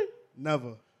 Before. Really? Never.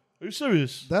 Are you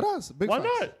serious? That us. Big Why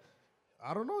facts. not?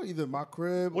 I don't know. Either my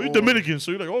crib. Well, or you Dominican, so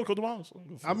you're like, oh, come to my house.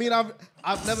 I mean,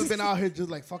 I've never been out here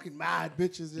just like fucking mad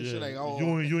bitches and shit. Like, oh,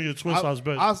 you and your twin size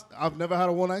bed. I've never had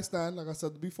a one night stand, like I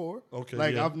said before. Okay.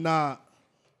 Like yeah. I've not.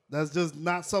 That's just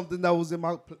not something that was in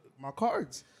my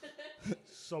cards.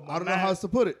 So I don't know how else to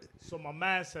put it. So my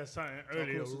man said something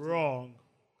earlier wrong.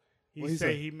 He What'd he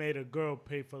said say? he made a girl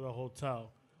pay for the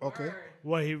hotel. Okay.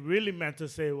 What he really meant to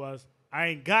say was, I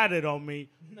ain't got it on me.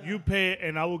 You pay it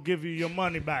and I will give you your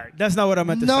money back. That's not what I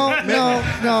meant to say.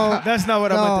 No. That's not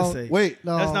what I meant to say. Wait,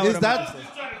 No. That's not is what I meant that to say.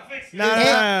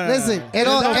 Listen,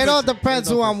 it all depends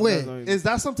who I'm with. is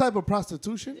that some type of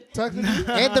prostitution?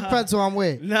 Technically, It depends who I'm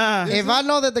with. Nah. If I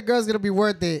know that the girl's gonna be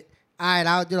worth it, all right,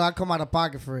 I'll come out of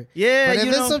pocket for it. Yeah, But if you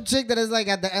it's know. some chick that is like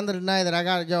at the end of the night that I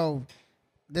got,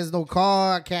 there's no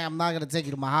car, I'm not gonna take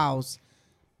you to my house.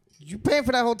 You paying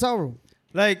for that hotel room?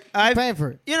 Like You paying for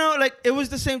it? You know, like it was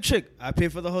the same chick. I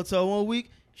paid for the hotel 1 week.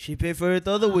 She paid for it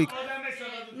the other week.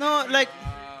 No, like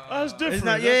That's different. it's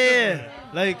not. That's Yeah,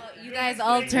 different. like. You guys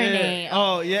alternate.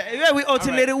 Oh yeah. We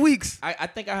alternated weeks. I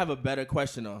think I have a better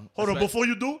question though. Hold on, It's like- before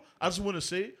you do, I just want to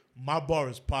say my bar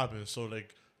is popping. So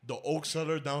like the Oak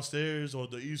Cellar downstairs or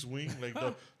the East Wing, like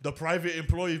the private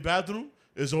employee bathroom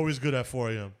is always good at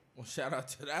 4 a.m. Well, shout out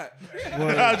to that.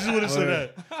 I just want to say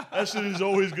that. That shit is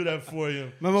always good at 4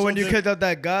 a.m. Remember when you kicked out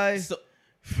that guy? So-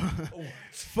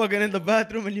 fucking in the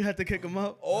bathroom and you had to kick him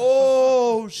out?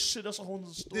 Oh shit, that's a whole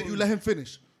nother story. did you let him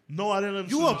finish? No, I didn't let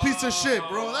him You a finish. piece of shit,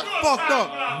 bro. That's fucked up.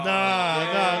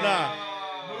 Nah.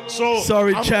 So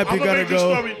Sorry, chap, you I'ma gotta make this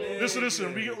go. story.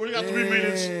 Listen. We got 3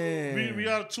 minutes. We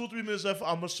got 2 or 3 minutes left.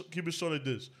 I'm gonna keep it short like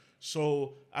this.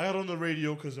 So I got on the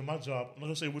radio because in my job, I'm not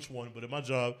gonna say which one, but in my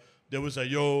job, there was like,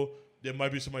 yo, there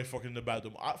might be somebody fucking in the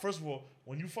bathroom. First of all,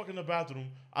 when you fuck in the bathroom,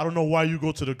 I don't know why you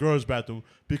go to the girls' bathroom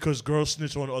because girls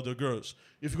snitch on other girls.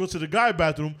 If you go to the guy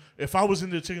bathroom, if I was in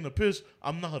there taking a piss,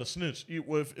 I'm not gonna snitch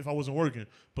if I wasn't working.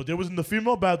 But they was in the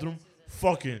female bathroom,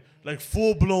 fucking like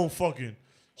full blown fucking.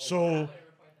 So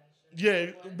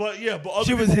yeah, but other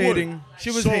She was people would. hating.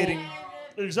 She was hating.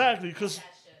 Exactly, because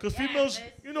females,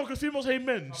 because females hate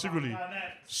men secretly.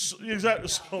 So, exactly.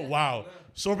 So, wow.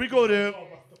 So we go there.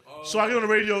 So I get on the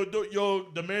radio.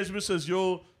 The management says,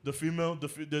 yo, the female,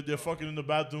 they're fucking in the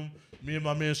bathroom. Me and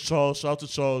my man Charles. Shout out to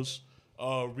Charles.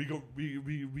 We go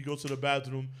to the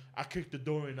bathroom. I kick the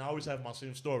door in. I always have my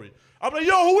same story. I'm like,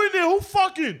 yo, who in there? Who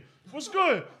fucking? What's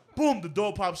good? Boom, the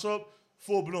door pops up.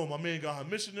 Full blown. My man got her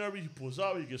missionary. He pulls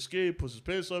out. He gets scared. Puts his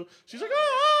pants up. She's like,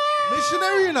 ah.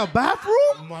 Missionary in a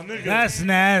bathroom? My nigga. That's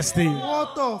nasty.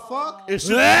 What the fuck? It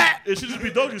should just be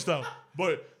doggy style.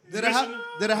 But Did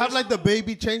it have like the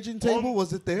baby changing table?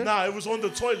 Was it there? Nah, it was on the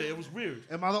toilet. It was weird.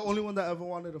 Am I the only one that ever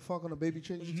wanted to fuck on a baby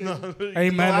changing table? No.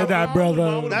 Amen to that,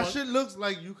 brother. That shit looks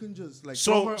like you can just like.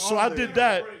 So I did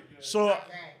that. So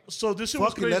this shit was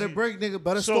Fuck it, crazy. let it break, nigga.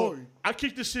 Better story. I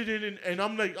kicked this shit in, and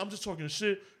I'm like, I'm just talking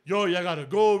shit. Yo, y'all gotta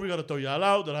go. We gotta throw y'all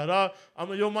out. Da da da. I'm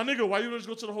like, yo, my nigga, why you don't just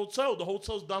go to the hotel? The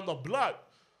hotel's down the block.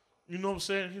 You know what I'm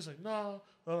saying? He's like, nah,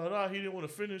 da da da. He didn't want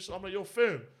to finish. I'm like, yo,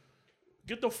 fam,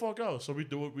 get the fuck out. So we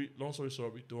do it. Long story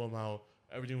short, we threw him out.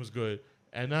 Everything was good.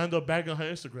 And I ended up bagging her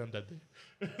Instagram that day.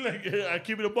 Like, I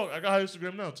keep it a buck. I got her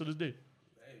Instagram now to this day.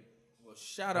 Well,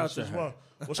 shout out to her.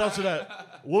 Well, shout out to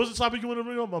that. What was the topic you want to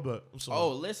bring up? My bad. I'm sorry.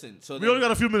 Oh, listen. So we only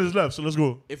got a few minutes left, so let's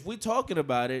go. If we talking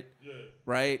about it,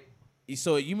 right?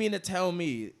 So you mean to tell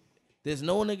me there's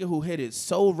no nigga who hit it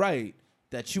so right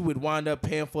that you would wind up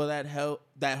paying for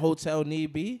that hotel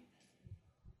need be?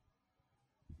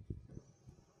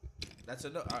 That's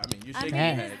enough. I mean, you shaking your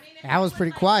head. That was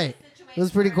pretty quiet. It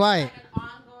was pretty quiet.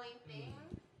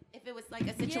 If it was like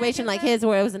a situation like his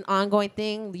where it was an ongoing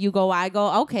thing, you go, I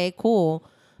go, okay, cool.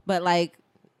 But like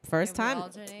first time,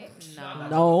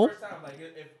 no. First time, like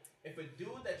if a dude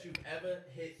that you've ever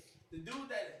hit, the dude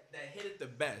that hit it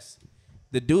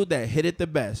the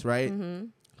best, right? Mm-hmm.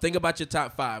 Think about your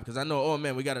top 5, because I know, oh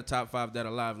man, we got a top 5 that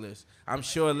are live list. I'm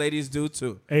sure ladies do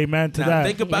too. Amen to that.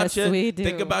 Think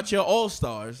about your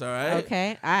all-stars, all right?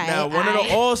 Okay, all right. Now, one of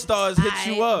the all-stars hits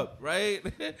you up, right?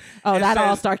 Oh, that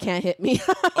all-star can't hit me.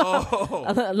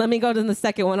 Let me go to the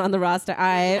second one on the roster. All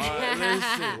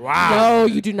right. Wow. No,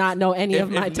 you do not know any of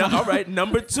my top. All right,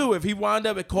 number 2, if he wound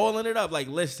up calling it up, like,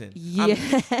 listen. Yeah.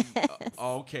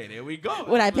 Okay, there we go.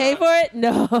 Would I pay for it?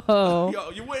 No. Yo,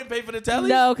 you wouldn't pay for the telly?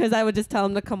 No, because I would just tell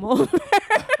him to come over.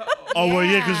 Oh, well,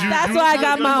 yeah, because That's why I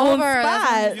got my own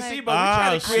spot. You see, but we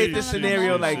try to create this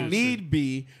scenario like need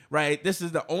be, right? This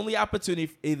is the only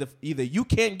opportunity. Either you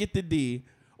can't get the D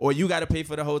or you got to pay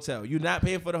for the hotel. You're not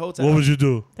paying for the hotel. What would you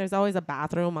do? There's always a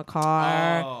bathroom, a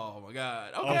car. Oh, my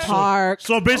God. Okay. A park.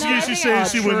 So basically, she's saying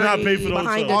she would not pay for the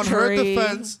hotel. On her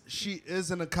defense, she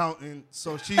is an accountant,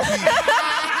 so she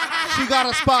got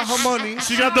to spot her money.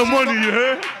 She got the money, you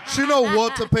heard? She know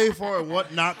what to pay for and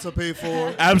what not to pay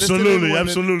for. Absolutely.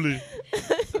 That's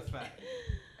a fact.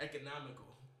 Economical.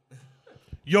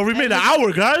 Yo, we made an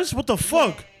hour, guys. What the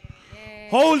fuck?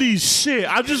 Holy shit.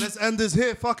 Let's end this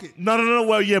here. Fuck it. No.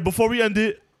 Well, yeah, before we end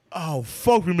it, oh,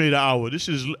 fuck, we made an hour. I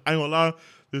ain't gonna lie.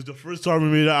 This is the first time we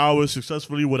made an hour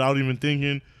successfully without even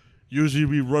thinking. Usually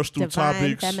we rush through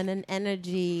topics. Feminine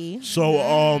energy. So,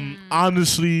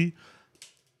 honestly,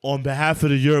 on behalf of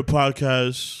the Yerrr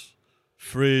podcast,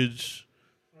 Fridge,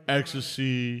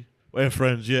 xtacy, and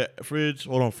friends, Fridge,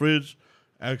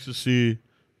 xtacy,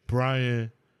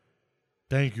 Brian,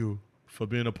 thank you for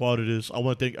being a part of this. I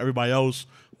want to thank everybody else,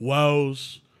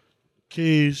 Wells,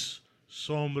 Keys,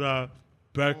 Sombra,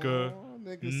 Becca,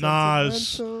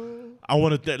 Nas. I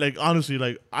want to thank,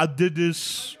 honestly, I did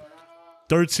this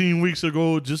 13 weeks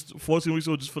ago, 14 weeks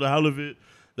ago, just for the hell of it.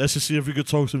 Let's just see if we could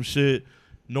talk some shit.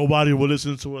 Nobody will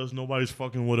listen to us. Nobody's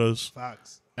fucking with us.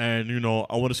 Facts. And,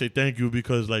 I want to say thank you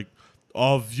because,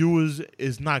 our viewers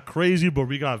is not crazy, but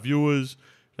we got viewers.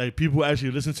 People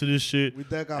actually listen to this shit. We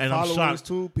got and followers, I'm shocked.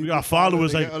 too. We got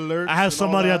followers. Alerts I had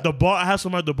somebody at the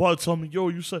bar. Tell me, yo,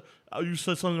 you said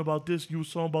something about this. You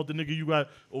was talking about the nigga you got,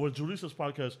 or Julisa's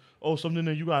podcast. Oh, something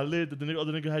that you got lit. That the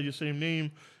other nigga had your same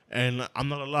name. And I'm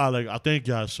not gonna lie. I thank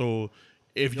y'all. So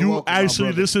if You're you welcome,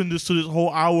 actually listen to this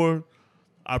whole hour,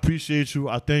 I appreciate you.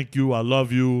 I thank you. I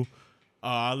love you.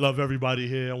 I love everybody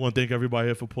here. I want to thank everybody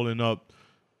here for pulling up.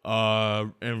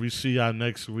 And we see y'all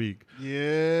next week. Yeah.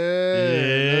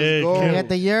 Let's go. Can we get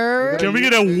the Yerrr? Can we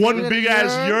get a one big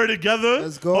ass Yerrr together?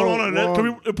 Let's go. Hold on.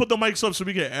 Can we put the mics up so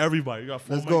we get everybody? You got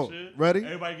 4 Let's mics go. here. Ready?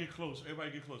 Everybody get close.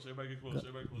 Everybody get close.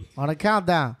 On a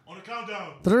countdown.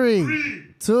 3,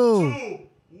 3, 2,